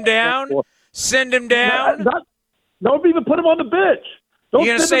say send him down? Send him down? Don't even put him on the bench. You're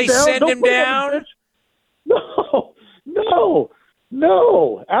going to say send him down?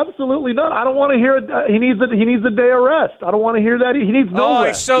 No, absolutely not. I don't want to hear he needs a day of rest. I don't want to hear that. He needs no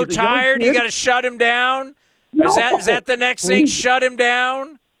rest. He's so tired you got to shut him down? No. Is that the next thing? Shut him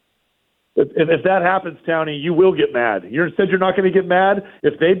down? If that happens, Townie, you will get mad. You said you're not going to get mad.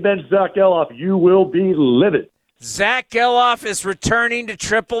 If they bench Zach Geloff, you will be livid. Zach Geloff is returning to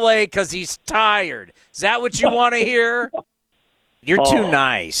AAA because he's tired. Is that what you want to hear? You're too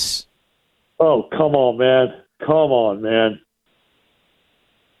nice. Oh, come on, man.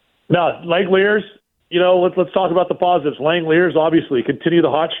 Now, Langeliers, let's talk about the positives. Langeliers, obviously, continue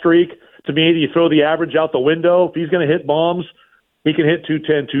the hot streak. To me, you throw the average out the window. If he's going to hit bombs, he can hit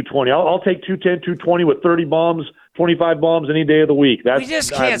 210, 220. I'll take 210, 220 with 30 bombs, 25 bombs any day of the week. We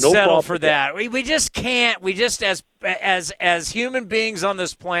just can't settle for that. We just can't. We just, as human beings on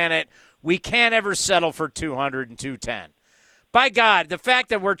this planet, we can't ever settle for 200 and 210. By God, the fact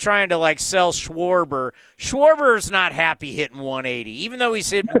that we're trying to sell Schwarber's not happy hitting 180. Even though he's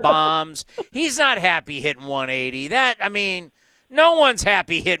hitting bombs, he's not happy hitting 180. No one's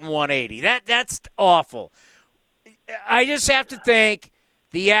happy hitting 180. That's awful. I just have to think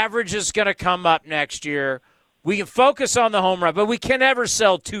the average is going to come up next year. We can focus on the home run, but we can never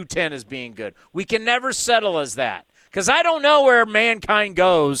sell 210 as being good. We can never settle as that. Because I don't know where mankind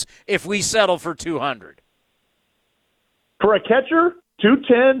goes if we settle for 200. For a catcher,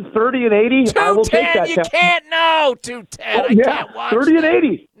 210, 30, and 80, I will take that. You can't, no, 210. I can't watch 30 and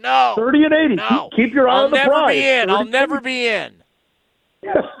 80. No. 30 and 80. No. Keep your eye on the prize. I'll never be in.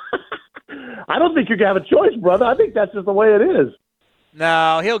 I don't think you're going to have a choice, brother. I think that's just the way it is.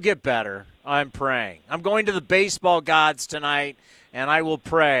 No, he'll get better. I'm praying. I'm going to the baseball gods tonight, and I will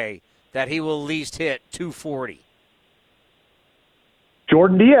pray that he will at least hit 240.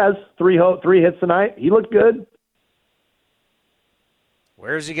 Jordan Diaz, three hits tonight. He looked good.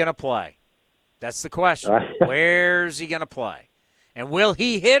 Where's he going to play? That's the question. Where's he going to play? And will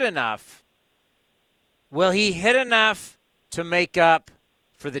he hit enough? Will he hit enough to make up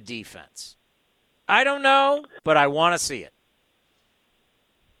for the defense? I don't know, but I want to see it.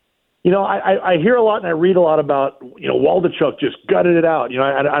 I hear a lot and I read a lot about, Waldachuk just gutted it out.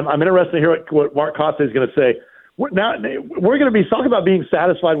 I'm interested to hear what Mark Kotsay is going to say. We're going to be talking about being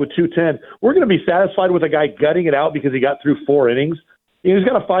satisfied with 210. We're going to be satisfied with a guy gutting it out because he got through 4 innings. He's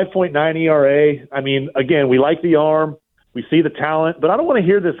got a 5.9 ERA. I mean, again, we like the arm. We see the talent, but I don't want to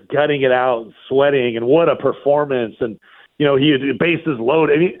hear this gutting it out and sweating and what a performance. And, he bases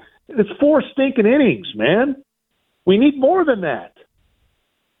loaded. I mean, it's 4 stinking innings, man. We need more than that.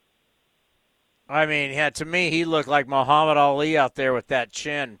 I mean, to me, he looked like Muhammad Ali out there with that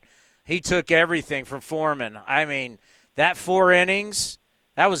chin. He took everything from Foreman. I mean, that 4 innings,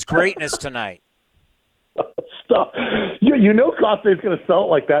 that was greatness tonight. Stop. Kotsay's going to sell it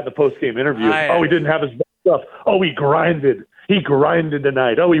like that in the post-game interview. He didn't have his best stuff. He grinded. He grinded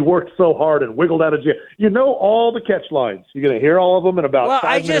tonight. He worked so hard and wiggled out of jail. All the catch lines. You're going to hear all of them in about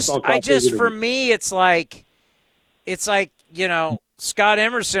 5 minutes on Kotsay's for me, it's like, Scott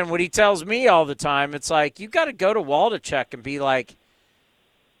Emerson, what he tells me all the time, it's like, you got to go to Waldachuk and be like,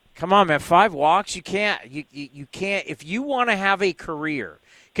 come on, man, 5 walks, you can't, you can't, if you want to have a career,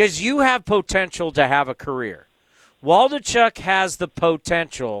 because you have potential to have a career. Waldachuk has the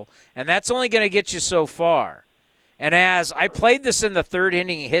potential, and that's only going to get you so far. And as I played this in the 3rd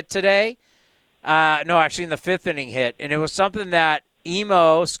inning hit today, in the 5th inning hit, and it was something that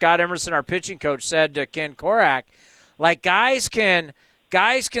Scott Emerson, our pitching coach, said to Ken Korak, like guys can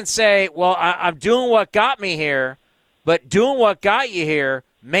say, well, I'm doing what got me here, but doing what got you here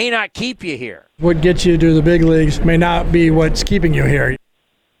may not keep you here. What gets you to the big leagues may not be what's keeping you here.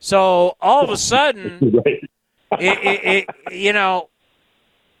 So all of a sudden, if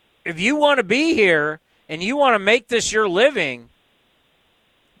you want to be here and you want to make this your living,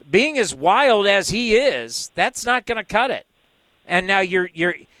 being as wild as he is, that's not going to cut it. And now you're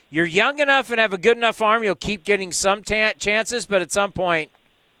young enough and have a good enough arm, you'll keep getting some chances, but at some point,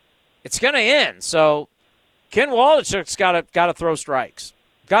 it's going to end. So Ken Waldachuk's got to throw strikes.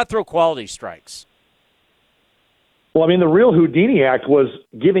 Got to throw quality strikes. Well, the real Houdini act was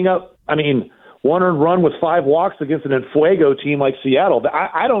giving up, 1 earned run with 5 walks against an Enfuego team like Seattle.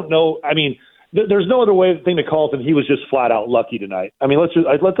 I don't know. there's no other thing to call it than he was just flat out lucky tonight. I mean, let's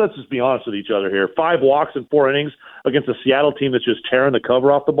just be honest with each other here. 5 walks in 4 innings against a Seattle team that's just tearing the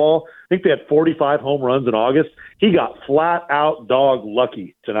cover off the ball. I think they had 45 home runs in August. He got flat out dog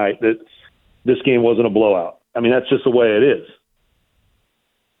lucky tonight that this game wasn't a blowout. I mean, that's just the way it is.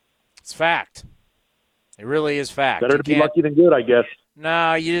 It's fact. It really is fact. Better to be lucky than good, I guess.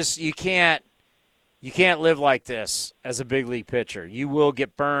 No, you can't live like this as a big league pitcher. You will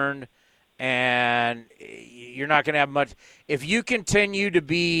get burned, and you're not going to have much. If you continue to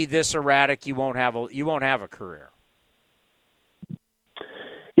be this erratic, you won't have a career.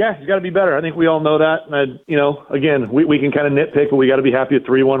 Yeah, he's got to be better. I think we all know that. And, again, we can kind of nitpick, but we got to be happy with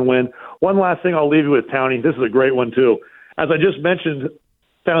 3-1 win. One last thing I'll leave you with, Townie. This is a great one, too. As I just mentioned,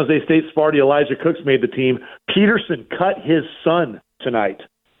 San Jose State Sparty Elijah Cooks made the team. Peterson cut his son tonight.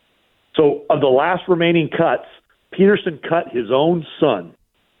 So of the last remaining cuts, Peterson cut his own son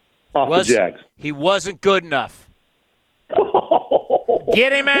off the Jags. He wasn't good enough.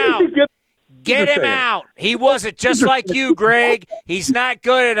 Get him out. Get him out. He wasn't, just like you, Greg. He's not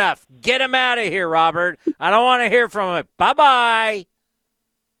good enough. Get him out of here, Robert. I don't want to hear from him. Bye-bye.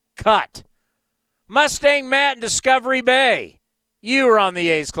 Cut. Mustang Matt in Discovery Bay. You were on the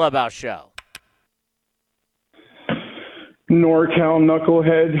A's Clubhouse show. NorCal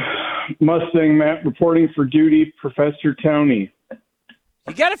Knucklehead, Mustang Matt reporting for duty, Professor Townie.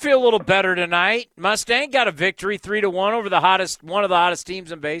 You got to feel a little better tonight. Mustang got a victory 3-1 over one of the hottest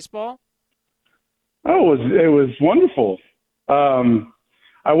teams in baseball. Oh, it was wonderful.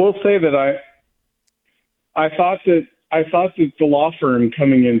 I will say that I thought that the law firm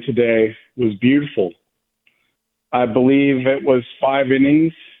coming in today was beautiful. I believe it was 5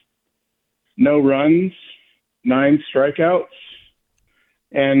 innings, no runs, 9 strikeouts,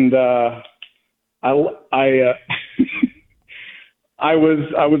 and I was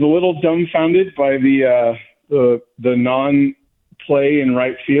a little dumbfounded by the non-play in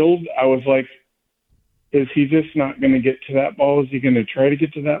right field. I was like, is he just not going to get to that ball? Is he going to try to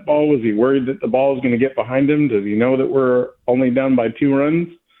get to that ball? Was he worried that the ball is going to get behind him? Does he know that we're only down by 2 runs?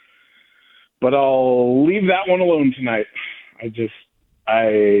 But I'll leave that one alone tonight. I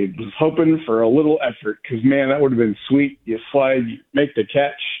was hoping for a little effort because, man, that would have been sweet. You slide, you make the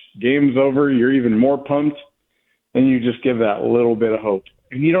catch, game's over, you're even more pumped, and you just give that little bit of hope.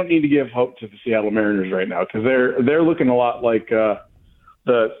 And you don't need to give hope to the Seattle Mariners right now because they're looking a lot like it's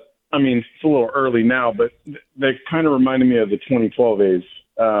a little early now, but they kind of reminded me of the 2012 A's,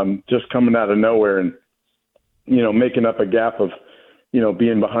 just coming out of nowhere and, making up a gap of,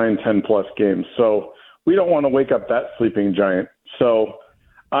 being behind 10-plus games. So we don't want to wake up that sleeping giant. So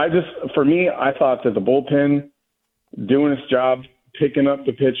I thought that the bullpen doing its job, picking up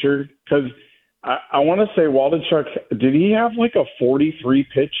the pitcher, because I want to say Waldichuk, did he have like a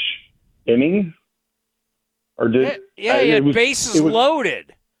 43-pitch inning? Or did he had bases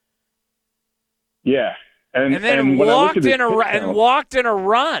loaded. Yeah. And then walked in a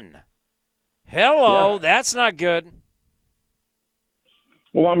run. Hello, that's not good.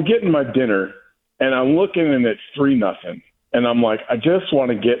 Well, I'm getting my dinner, and I'm looking, and it's 3-0. And I'm like, I just want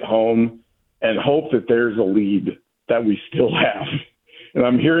to get home and hope that there's a lead that we still have. And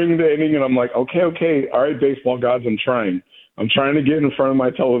I'm hearing the inning, and I'm like, okay, all right, baseball gods, I'm trying. I'm trying to get in front of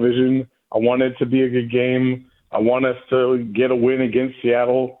my television. I want it to be a good game. I want us to get a win against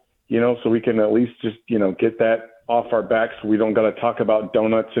Seattle, so we can at least just, get that off our backs so we don't got to talk about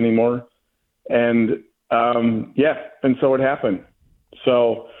donuts anymore. And, and so it happened.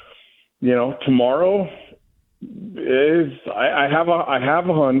 So, tomorrow is I have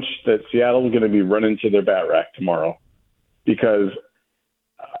a hunch that Seattle is going to be running to their bat rack tomorrow, because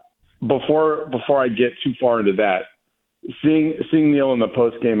before I get too far into that, seeing Neil in the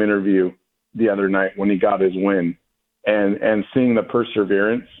post-game interview the other night when he got his win and seeing the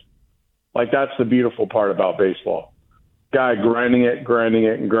perseverance, like that's the beautiful part about baseball. Guy grinding it,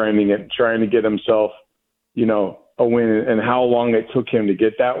 trying to get himself, a win, and how long it took him to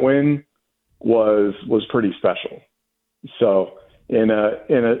get that win was pretty special. So in a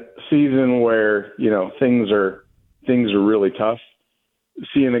season where, things are really tough,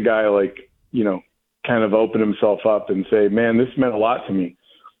 seeing a guy like, kind of open himself up and say, man, this meant a lot to me.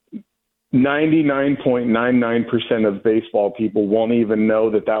 99.99% of baseball people won't even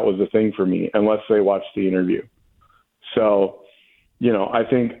know that was a thing for me unless they watch the interview. So, I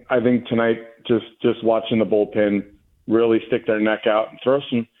think tonight, just watching the bullpen really stick their neck out and throw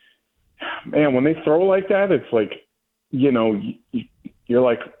some, man, when they throw like that, it's like, you're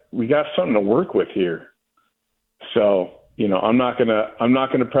like, we got something to work with here. So, I'm not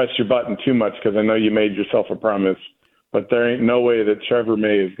gonna press your button too much because I know you made yourself a promise but there ain't no way that Trevor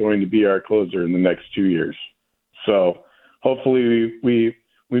May is going to be our closer in the next 2 years. So hopefully we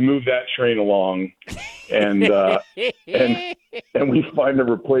move that train along and we find a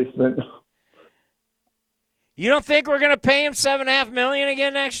replacement. You don't think we're going to pay him $7.5 million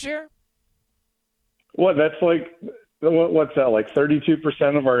again next year? What? That's like, what's that? Like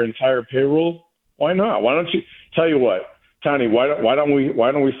 32% of our entire payroll? Why not? Why don't you tell you what, Tony? Why don't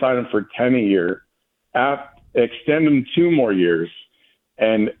we sign him for 10 a year, extend him 2 more years,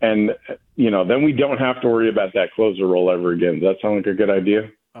 and then we don't have to worry about that closer role ever again. Does that sound like a good idea?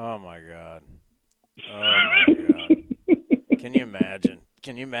 Oh my God! Can you imagine?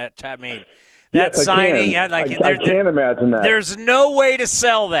 I mean, that yes, signing. I can't imagine that. There's no way to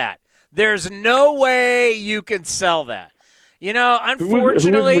sell that. There's no way you can sell that.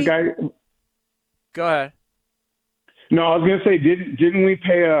 Unfortunately. Who was the guy? Go ahead. No, I was going to say, didn't we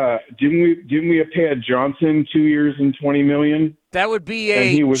pay a Johnson 2 years and $20 million? That would be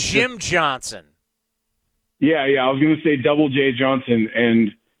a Jim Johnson. Yeah. I was going to say Double J Johnson,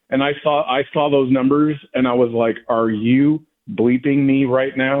 and I saw those numbers, and I was like, "Are you bleeping me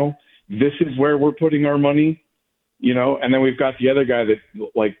right now? This is where we're putting our money, And then we've got the other guy that,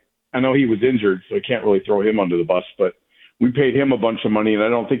 like, I know he was injured, so I can't really throw him under the bus, but we paid him a bunch of money, and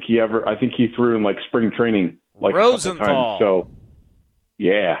I think he threw in like spring training, like Rosenthal. A couple times. So,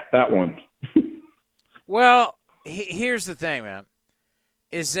 yeah, that one. Well, here's the thing, man,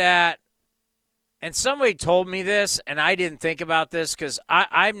 is that, and somebody told me this, and I didn't think about this because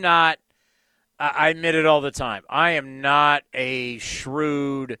I'm not. I admit it all the time. I am not a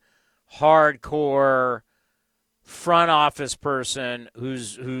shrewd, hardcore front office person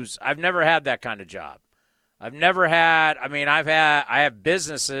who's I've never had that kind of job. I have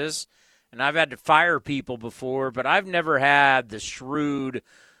businesses and I've had to fire people before, but I've never had the shrewd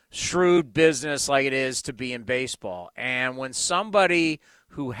business like it is to be in baseball. And when somebody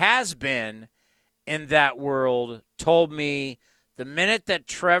who has been in that world told me the minute that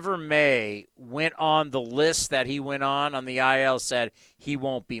Trevor May went on the list that he went on the IL, said he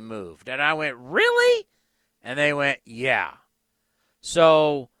won't be moved. And I went, really? And they went, yeah.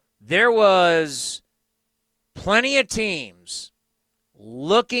 So there was plenty of teams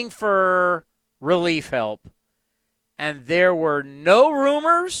looking for relief help, and there were no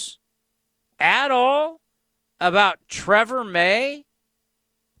rumors at all about Trevor May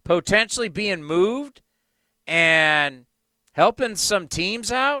potentially being moved and helping some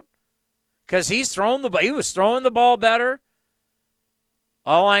teams out because he was throwing the ball better.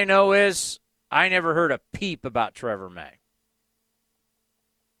 All I know is I never heard a peep about Trevor May.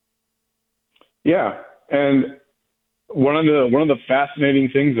 Yeah, and one of the fascinating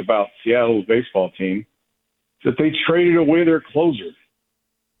things about Seattle's baseball team is that they traded away their closer.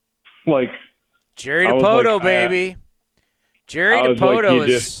 Like Jerry Dipoto, baby. Jerry Dipoto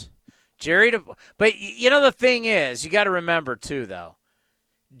is Jerry. But the thing is, you got to remember too, though.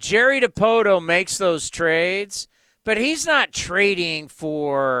 Jerry Dipoto makes those trades, but he's not trading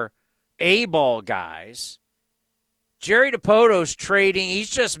for A-ball guys. Jerry Dipoto's trading. He's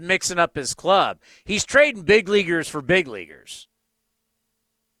just mixing up his club. He's trading big leaguers for big leaguers.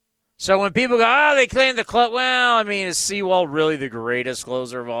 So when people go, they claim the club. Well, I mean, is Sewell really the greatest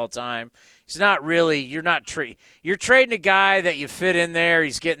closer of all time? He's not really. You're trading a guy that you fit in there.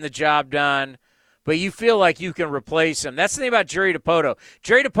 He's getting the job done, but you feel like you can replace him. That's the thing about Jerry Dipoto.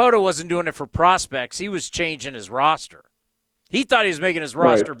 Jerry Dipoto wasn't doing it for prospects. He was changing his roster. He thought he was making his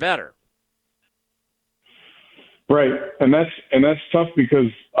roster better. Right, and that's tough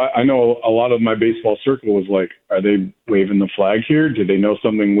because I know a lot of my baseball circle was like, are they waving the flag here? Do they know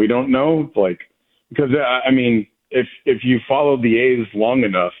something we don't know? Like, because I mean, if you follow the A's long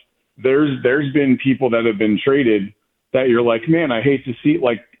enough, there's been people that have been traded that you're like, man, I hate to see,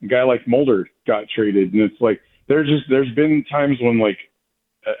 like a guy like Mulder got traded, and it's like there's been times when, like,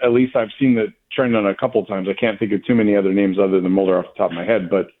 at least I've seen the trend on a couple times. I can't think of too many other names other than Mulder off the top of my head,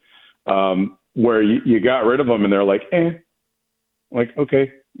 but where you got rid of them and they're like, like,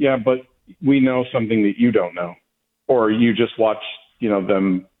 okay, yeah, but we know something that you don't know, or you just watch,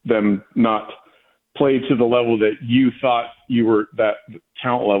 them not play to the level that you thought you were, that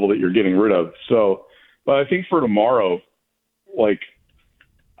talent level that you're getting rid of. So, but I think for tomorrow, like,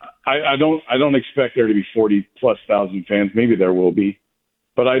 I don't expect there to be 40,000+ fans. Maybe there will be,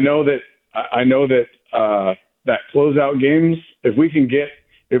 but I know that that closeout games, if we can get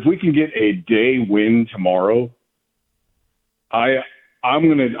a day win tomorrow, I'm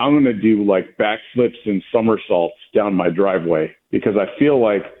gonna do like backflips and somersaults down my driveway because I feel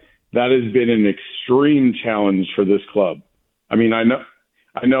like that has been an extreme challenge for this club. I mean, I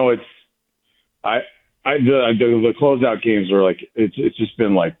know the closeout games are like it's just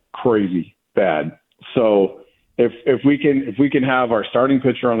been like crazy bad. So if we can have our starting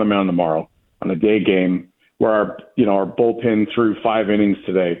pitcher on the mound tomorrow on a day game where our bullpen threw 5 innings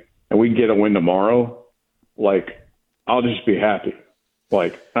today and we can get a win tomorrow, like I'll just be happy.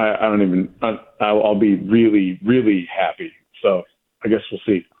 Like I'll be really, really happy. So I guess we'll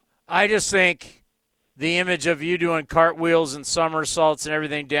see. I just think the image of you doing cartwheels and somersaults and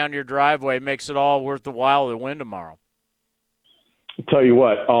everything down your driveway makes it all worth the while to win tomorrow. I'll tell you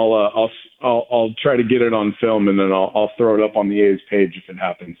what, I'll try to get it on film and then I'll throw it up on the A's page if it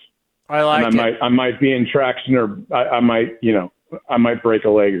happens. I like it. I might be in traction or I might break a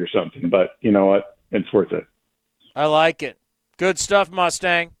leg or something, but you know what? It's worth it. I like it. Good stuff,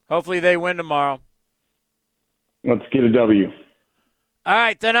 Mustang. Hopefully they win tomorrow. Let's get a W. All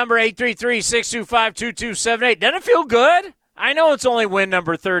right, the number 833-625-2278. Doesn't it feel good? I know it's only win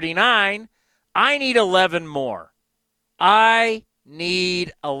number 39. I need 11 more. I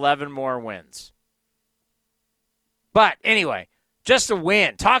need 11 more wins. But anyway, just a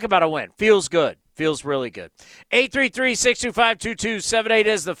win. Talk about a win. Feels good. Feels really good. 833-625-2278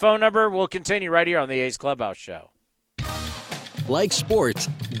 is the phone number. We'll continue right here on the A's Clubhouse Show. Like sports,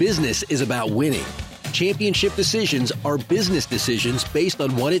 business is about winning. Championship decisions are business decisions based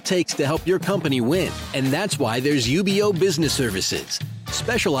on what it takes to help your company win. And that's why there's UBO Business Services,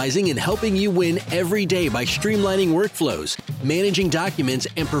 specializing in helping you win every day by streamlining workflows, managing documents,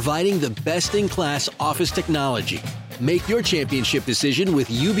 and providing the best-in-class office technology. Make your championship decision with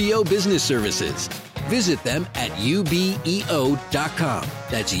UBO Business Services. Visit them at ubeo.com.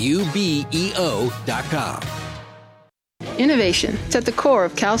 That's ubeo.com. Innovation is at the core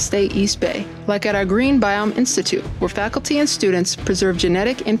of Cal State East Bay, like at our Green Biome Institute, where faculty and students preserve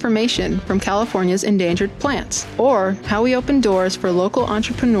genetic information from California's endangered plants, or how we open doors for local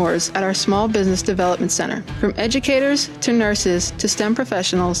entrepreneurs at our Small Business Development Center. From educators to nurses to STEM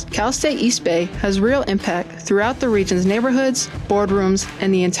professionals, Cal State East Bay has real impact throughout the region's neighborhoods, boardrooms,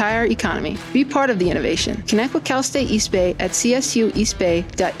 and the entire economy. Be part of the innovation. Connect with Cal State East Bay at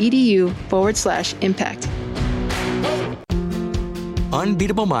csueastbay.edu/impact.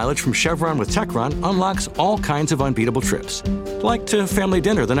 Unbeatable mileage from Chevron with Techron unlocks all kinds of unbeatable trips. Like to family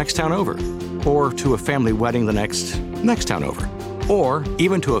dinner the next town over. Or to a family wedding the next town over. Or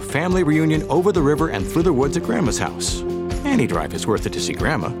even to a family reunion over the river and through the woods at Grandma's house. Any drive is worth it to see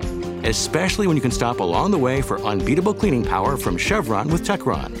Grandma. Especially when you can stop along the way for unbeatable cleaning power from Chevron with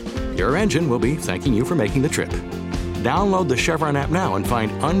Techron. Your engine will be thanking you for making the trip. Download the Chevron app now and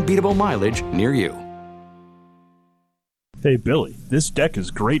find unbeatable mileage near you. Hey, Billy, this deck is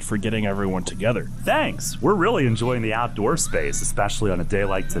great for getting everyone together. Thanks. We're really enjoying the outdoor space, especially on a day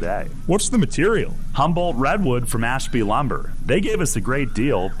like today. What's the material? Humboldt Redwood from Ashby Lumber. They gave us a great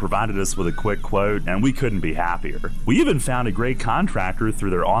deal, provided us with a quick quote, and we couldn't be happier. We even found a great contractor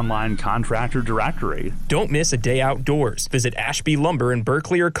through their online contractor directory. Don't miss a day outdoors. Visit Ashby Lumber in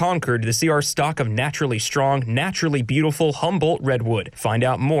Berkeley or Concord to see our stock of naturally strong, naturally beautiful Humboldt Redwood. Find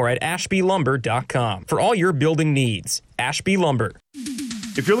out more at ashbylumber.com for all your building needs. Ashby Lumber.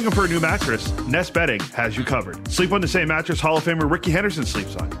 If you're looking for a new mattress, Nest Bedding has you covered. Sleep on the same mattress Hall of Famer Ricky Henderson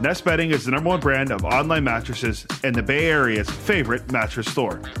sleeps on. Nest Bedding is the #1 brand of online mattresses and the Bay Area's favorite mattress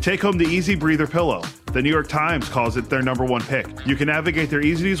store. Take home the Easy Breather pillow. The New York Times calls it their #1 pick. You can navigate their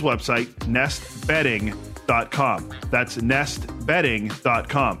easy-to-use website, nestbedding.com. That's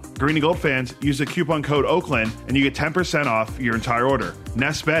nestbedding.com. Green and Gold fans, use the coupon code Oakland and you get 10% off your entire order.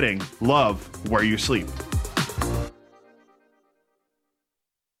 Nest Bedding, love where you sleep.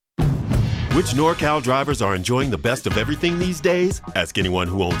 Which NorCal drivers are enjoying the best of everything these days? Ask anyone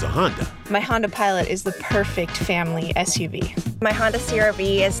who owns a Honda. My Honda Pilot is the perfect family SUV. My Honda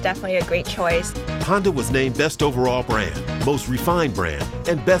CR-V is definitely a great choice. Honda was named Best Overall Brand, Most Refined Brand,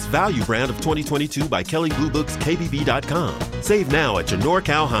 and Best Value Brand of 2022 by Kelley Blue Book's KBB.com. Save now at your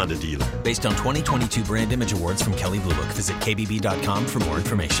NorCal Honda dealer. Based on 2022 Brand Image Awards from Kelley Blue Book, visit KBB.com for more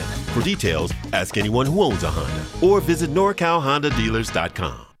information. For details, ask anyone who owns a Honda or visit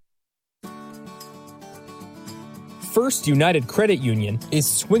NorCalHondaDealers.com. First United Credit Union is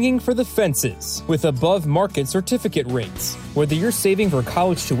swinging for the fences with above-market certificate rates. Whether you're saving for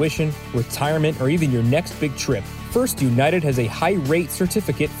college tuition, retirement, or even your next big trip, First United has a high-rate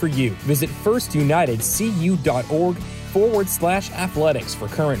certificate for you. Visit firstunitedcu.org/athletics for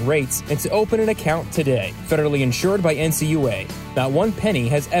current rates and to open an account today. Federally insured by NCUA. Not one penny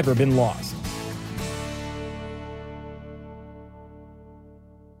has ever been lost.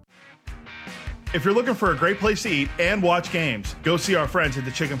 If you're looking for a great place to eat and watch games, go see our friends at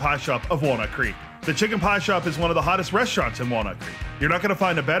the Chicken Pie Shop of Walnut Creek. The Chicken Pie Shop is one of the hottest restaurants in Walnut Creek. You're not going to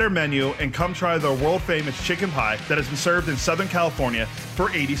find a better menu, and come try their world-famous chicken pie that has been served in Southern California for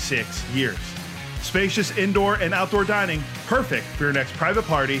 86 years. Spacious indoor and outdoor dining, perfect for your next private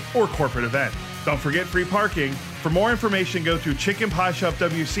party or corporate event. Don't forget free parking. For more information, go to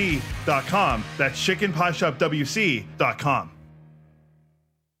chickenpieshopwc.com. That's chickenpieshopwc.com.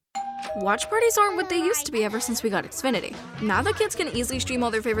 Watch parties aren't what they used to be ever since we got Xfinity. Now that kids can easily stream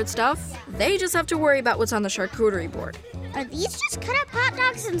all their favorite stuff, they just have to worry about what's on the charcuterie board. Are these just cut up hot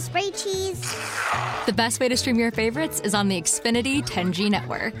dogs and spray cheese? The best way to stream your favorites is on the Xfinity 10G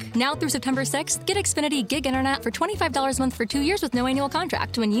network. Now through September 6th, get Xfinity Gig Internet for $25 a month for 2 years with no annual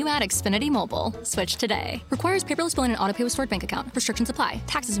contract when you add Xfinity Mobile. Switch today. Requires paperless billing and autopay with stored bank account. Restrictions apply.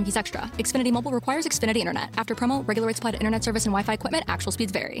 Taxes and fees extra. Xfinity Mobile requires Xfinity Internet. After promo, regular rates apply to internet service and Wi-Fi equipment. Actual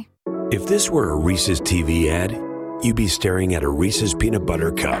speeds vary. If this were a Reese's TV ad, you'd be staring at a Reese's peanut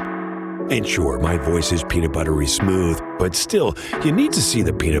butter cup. And sure, my voice is peanut buttery smooth, but still, you need to see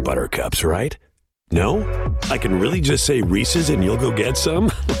the peanut butter cups, right? No? I can really just say Reese's and you'll go get some?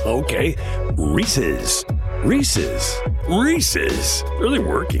 Okay, Reese's. Reese's. Reese's. Really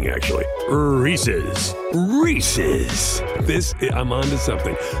working, actually. Reese's. Reese's. I'm on to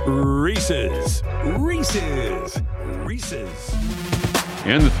something. Reese's. Reese's. Reese's.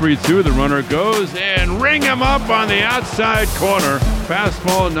 And the 3-2, the runner goes and ring him up on the outside corner.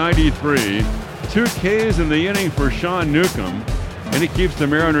 Fastball 93. 2 Ks in the inning for Sean Newcomb, and he keeps the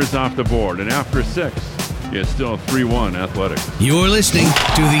Mariners off the board. And after 6, it's still 3-1 Athletics. You're listening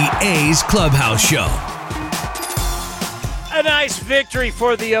to the A's Clubhouse Show. A nice victory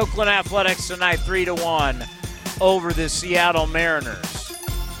for the Oakland Athletics tonight, 3-1 over the Seattle Mariners.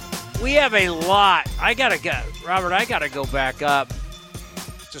 We have a lot. Robert, I gotta go back up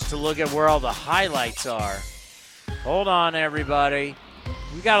just to look at where all the highlights are. Hold on, everybody.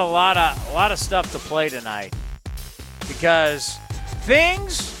 We got a lot of stuff to play tonight because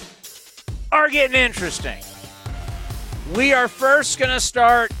things are getting interesting. We are first going to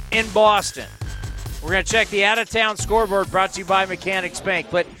start in Boston. We're going to check the out-of-town scoreboard brought to you by Mechanics Bank.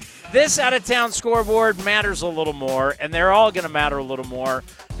 But this out-of-town scoreboard matters a little more, and they're all going to matter a little more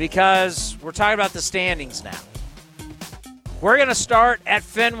because we're talking about the standings now. We're going to start at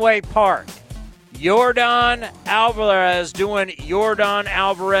Fenway Park. Yordan Alvarez doing Yordan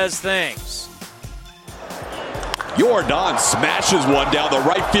Alvarez things. Yordan smashes one down the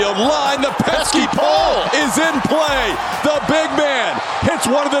right field line. The pesky pole is in play. The big man hits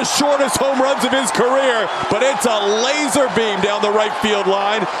one of the shortest home runs of his career, but it's a laser beam down the right field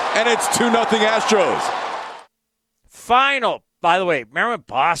line, and it's 2-0 Astros. Final. By the way, remember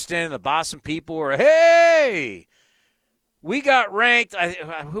Boston? The Boston people were, hey! We got ranked,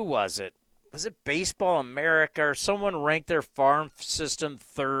 who was it? Was it Baseball America or someone ranked their farm system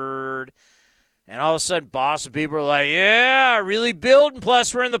 3rd? And all of a sudden, Boston people were like, yeah, really building,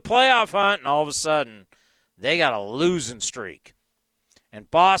 plus we're in the playoff hunt. And all of a sudden, they got a losing streak.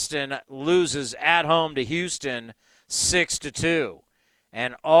 And Boston loses at home to Houston 6-2.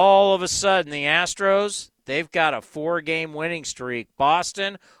 And all of a sudden, the Astros, they've got a 4-game winning streak.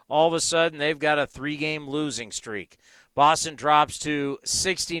 Boston, all of a sudden, they've got a 3-game losing streak. Boston drops to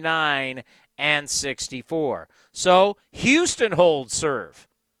 69 and 64. So Houston holds serve.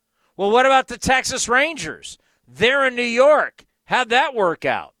 Well, what about the Texas Rangers? They're in New York. How'd that work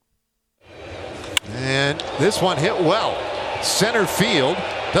out? And this one hit well. Center field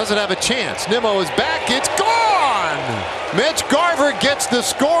doesn't have a chance. Nimmo is back. It's gone! Mitch Garver gets the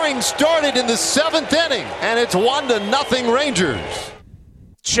scoring started in the 7th inning, and it's 1-0 Rangers.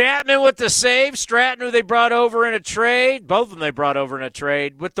 Chapman with the save. Stratton, who they brought over in a trade. Both of them they brought over in a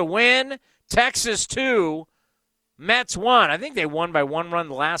trade. With the win, Texas 2, Mets 1. I think they won by 1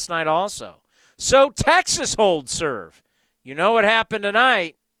 run last night also. So Texas holds serve. You know what happened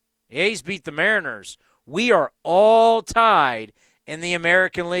tonight? The A's beat the Mariners. We are all tied in the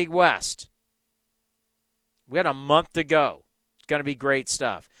American League West. We got a month to go. It's going to be great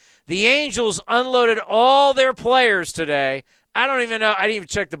stuff. The Angels unloaded all their players today. I don't even know. I didn't even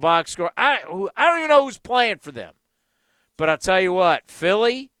check the box score. I don't even know who's playing for them. But I'll tell you what,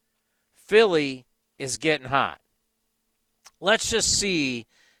 Philly is getting hot. Let's just see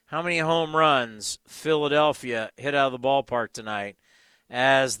how many home runs Philadelphia hit out of the ballpark tonight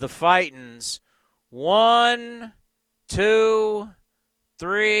as the Fightins 1, 2,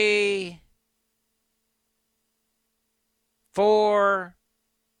 3, 4,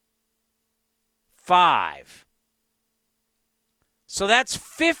 5. So that's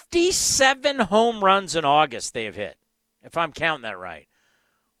 57 home runs in August they have hit, if I'm counting that right.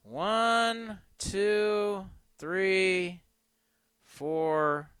 1, 2, 3,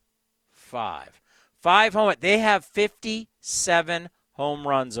 4, 5. 5 home. They have 57 home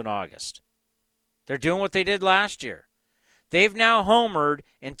runs in August. They're doing what they did last year. They've now homered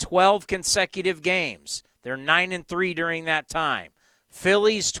in 12 consecutive games. They're 9-3 during that time.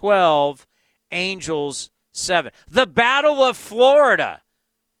 Phillies 12, Angels 7. The Battle of Florida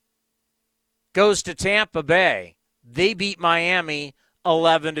goes to Tampa Bay. They beat Miami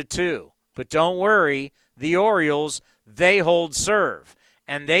 11-2. But don't worry, the Orioles, they hold serve.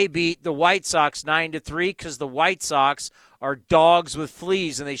 And they beat the White Sox 9-3 because the White Sox are dogs with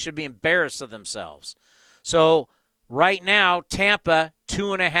fleas and they should be embarrassed of themselves. So right now, Tampa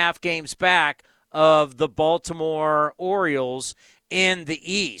 2.5 games back of the Baltimore Orioles in the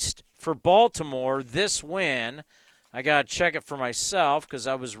East. For Baltimore, this win, I got to check it for myself because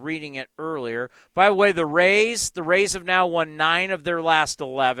I was reading it earlier. By the way, the Rays have now won 9 of their last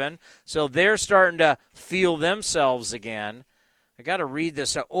 11, so they're starting to feel themselves again. I got to read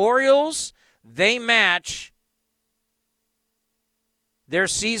this. Orioles, they match their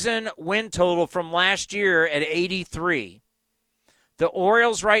season win total from last year at 83. The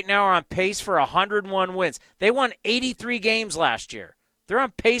Orioles right now are on pace for 101 wins. They won 83 games last year. They're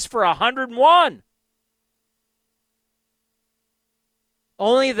on pace for 101.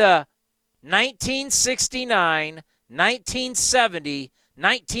 Only the 1969, 1970,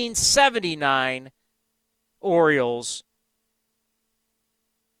 1979 Orioles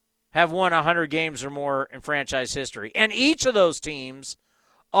have won 100 games or more in franchise history. And each of those teams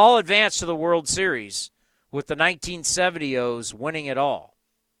all advanced to the World Series with the 1970 O's winning it all.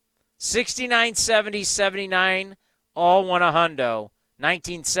 69, 70, 79, all won a hundo.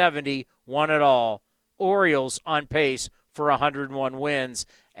 1970 won it all. Orioles on pace for 101 wins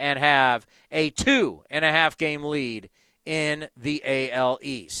and have a 2.5 game lead in the AL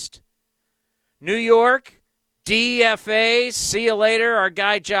East. New York, DFA, see you later. Our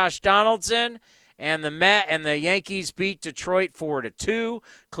guy Josh Donaldson and the Yankees beat Detroit 4-2.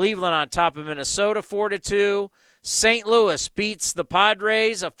 Cleveland on top of Minnesota 4-2. St. Louis beats the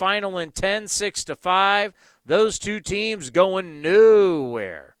Padres, a final in 10, 6-5. Those two teams going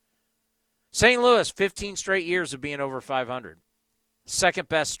nowhere. St. Louis, 15 straight years of being over 500. Second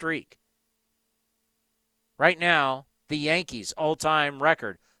best streak. Right now, the Yankees all-time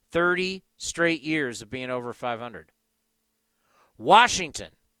record, 30 straight years of being over 500.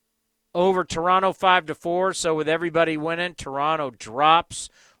 Washington over Toronto 5-4, so with everybody winning, Toronto drops.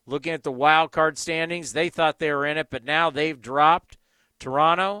 Looking at the wild card standings, they thought they were in it, but now they've dropped.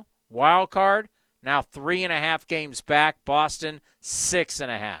 Toronto, wild card, now 3.5 games back. Boston,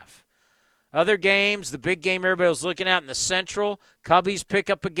 6.5. Other games, the big game everybody was looking at in the Central, Cubbies pick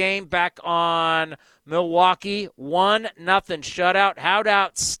up a game back on Milwaukee, 1-0 shutout. How'd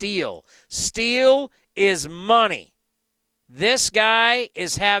out Steele? Steele is money. This guy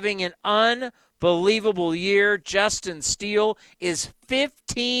is having an unbelievable year. Justin Steele is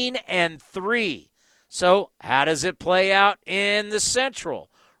 15-3. So how does it play out in the Central?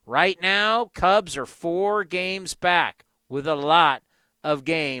 Right now, Cubs are 4 games back with a lot of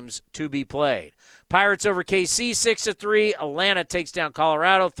games to be played. Pirates over KC 6-3. Atlanta takes down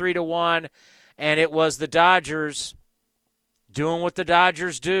Colorado 3-1. And it was the Dodgers doing what the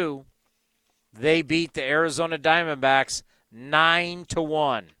Dodgers do. They beat the Arizona Diamondbacks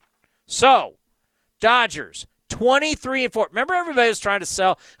 9-1. So, Dodgers 23-4. Remember, everybody was trying to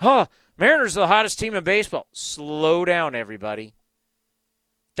sell, Mariners are the hottest team in baseball. Slow down, everybody.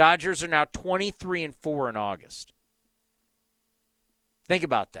 Dodgers are now 23-4 in August. Think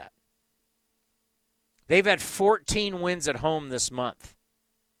about that. They've had 14 wins at home this month.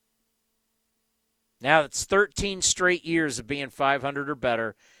 Now it's 13 straight years of being 500 or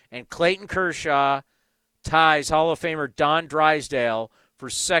better, and Clayton Kershaw ties Hall of Famer Don Drysdale for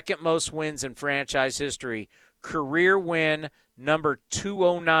second most wins in franchise history. Career win number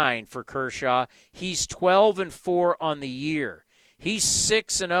 209 for Kershaw. He's 12-4 on the year. He's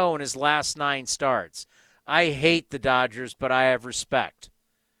 6-0 in his last 9 starts. I hate the Dodgers, but I have respect.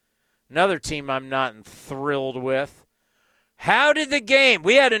 Another team I'm not thrilled with. How did the game?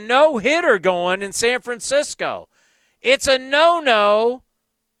 We had a no-hitter going in San Francisco. It's a no-no,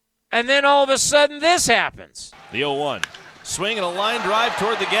 and then all of a sudden this happens. The 0-1. Swing and a line drive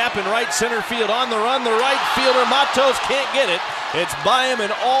toward the gap in right center field. On the run, the right fielder, Matos, can't get it. It's by him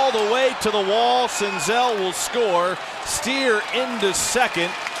and all the way to the wall. Senzel will score. Steer into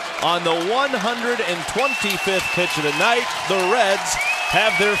second. On the 125th pitch of the night, the Reds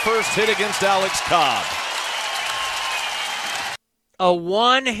have their first hit against Alex Cobb. A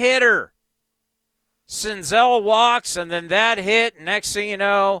one-hitter. Senzel walks, and then that hit. Next thing you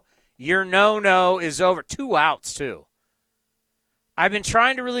know, Your no-no is over. 2 outs, too. I've been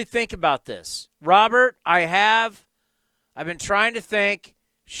trying to really think about this. Robert, I've been trying to think,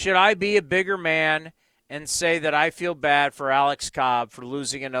 should I be a bigger man and say that I feel bad for Alex Cobb for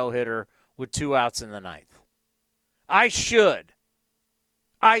losing a no-hitter with 2 outs in the 9th? I should.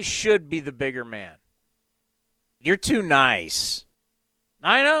 I should be the bigger man. You're too nice.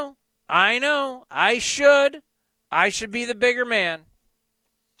 I know. I should. I should be the bigger man.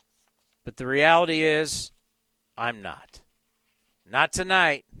 But the reality is, I'm not. Not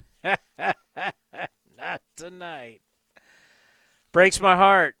tonight. Not tonight. Breaks my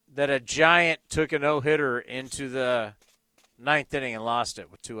heart that a Giant took a no-hitter into the 9th inning and lost it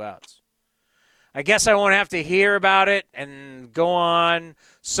with 2 outs. I guess I won't have to hear about it and go on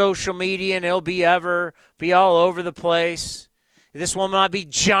social media and it'll be all over the place. This will not be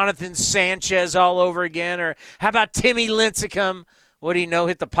Jonathan Sanchez all over again. Or how about Timmy Lincecum? What do you know?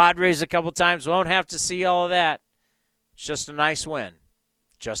 Hit the Padres a couple times. Won't have to see all of that. It's just a nice win.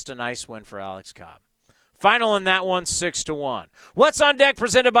 Just a nice win for Alex Cobb. Final in that one, 6-1. What's on deck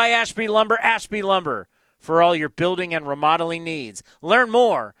presented by Ashby Lumber. Ashby Lumber for all your building and remodeling needs. Learn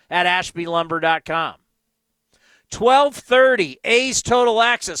more at ashbylumber.com. 12:30, A's Total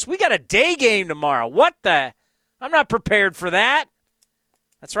Access. We got a day game tomorrow. What the? I'm not prepared for that.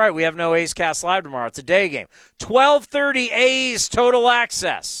 That's right, we have no A's Cast Live tomorrow. It's a day game. 12:30, A's Total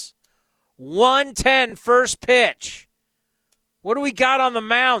Access. 1:10 first pitch. What do we got on the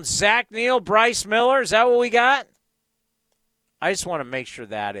mound? Zach Neal, Bryce Miller? Is that what we got? I just want to make sure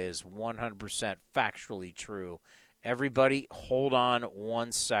that is 100% factually true. Everybody, hold on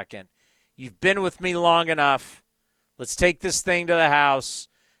 1 second. You've been with me long enough. Let's take this thing to the house.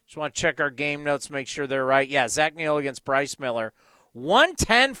 Just want to check our game notes, make sure they're right. Yeah, Zach Neal against Bryce Miller.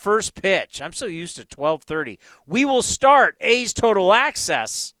 1:10 first pitch. I'm so used to 12:30. We will start A's Total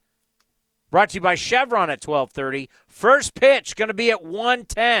Access. Brought to you by Chevron at 12:30. First pitch going to be at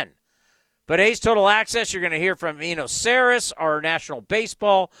 1:10. But A's Total Access, you're going to hear from Eno Saris, our national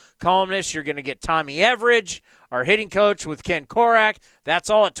baseball columnist. You're going to get Tommy Everidge, our hitting coach with Ken Korak. That's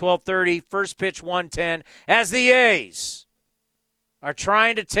all at 12:30. First pitch 1:10. As the A's are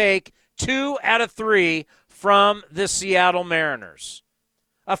trying to take 2 out of 3 from the Seattle Mariners.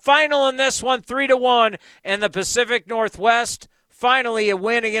 A final in this one, 3-1 in the Pacific Northwest. Finally, a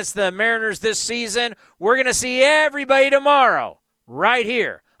win against the Mariners this season. We're going to see everybody tomorrow right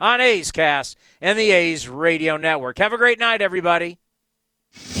here on A's Cast and the A's Radio Network. Have a great night, everybody.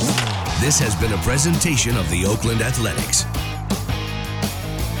 This has been a presentation of the Oakland Athletics.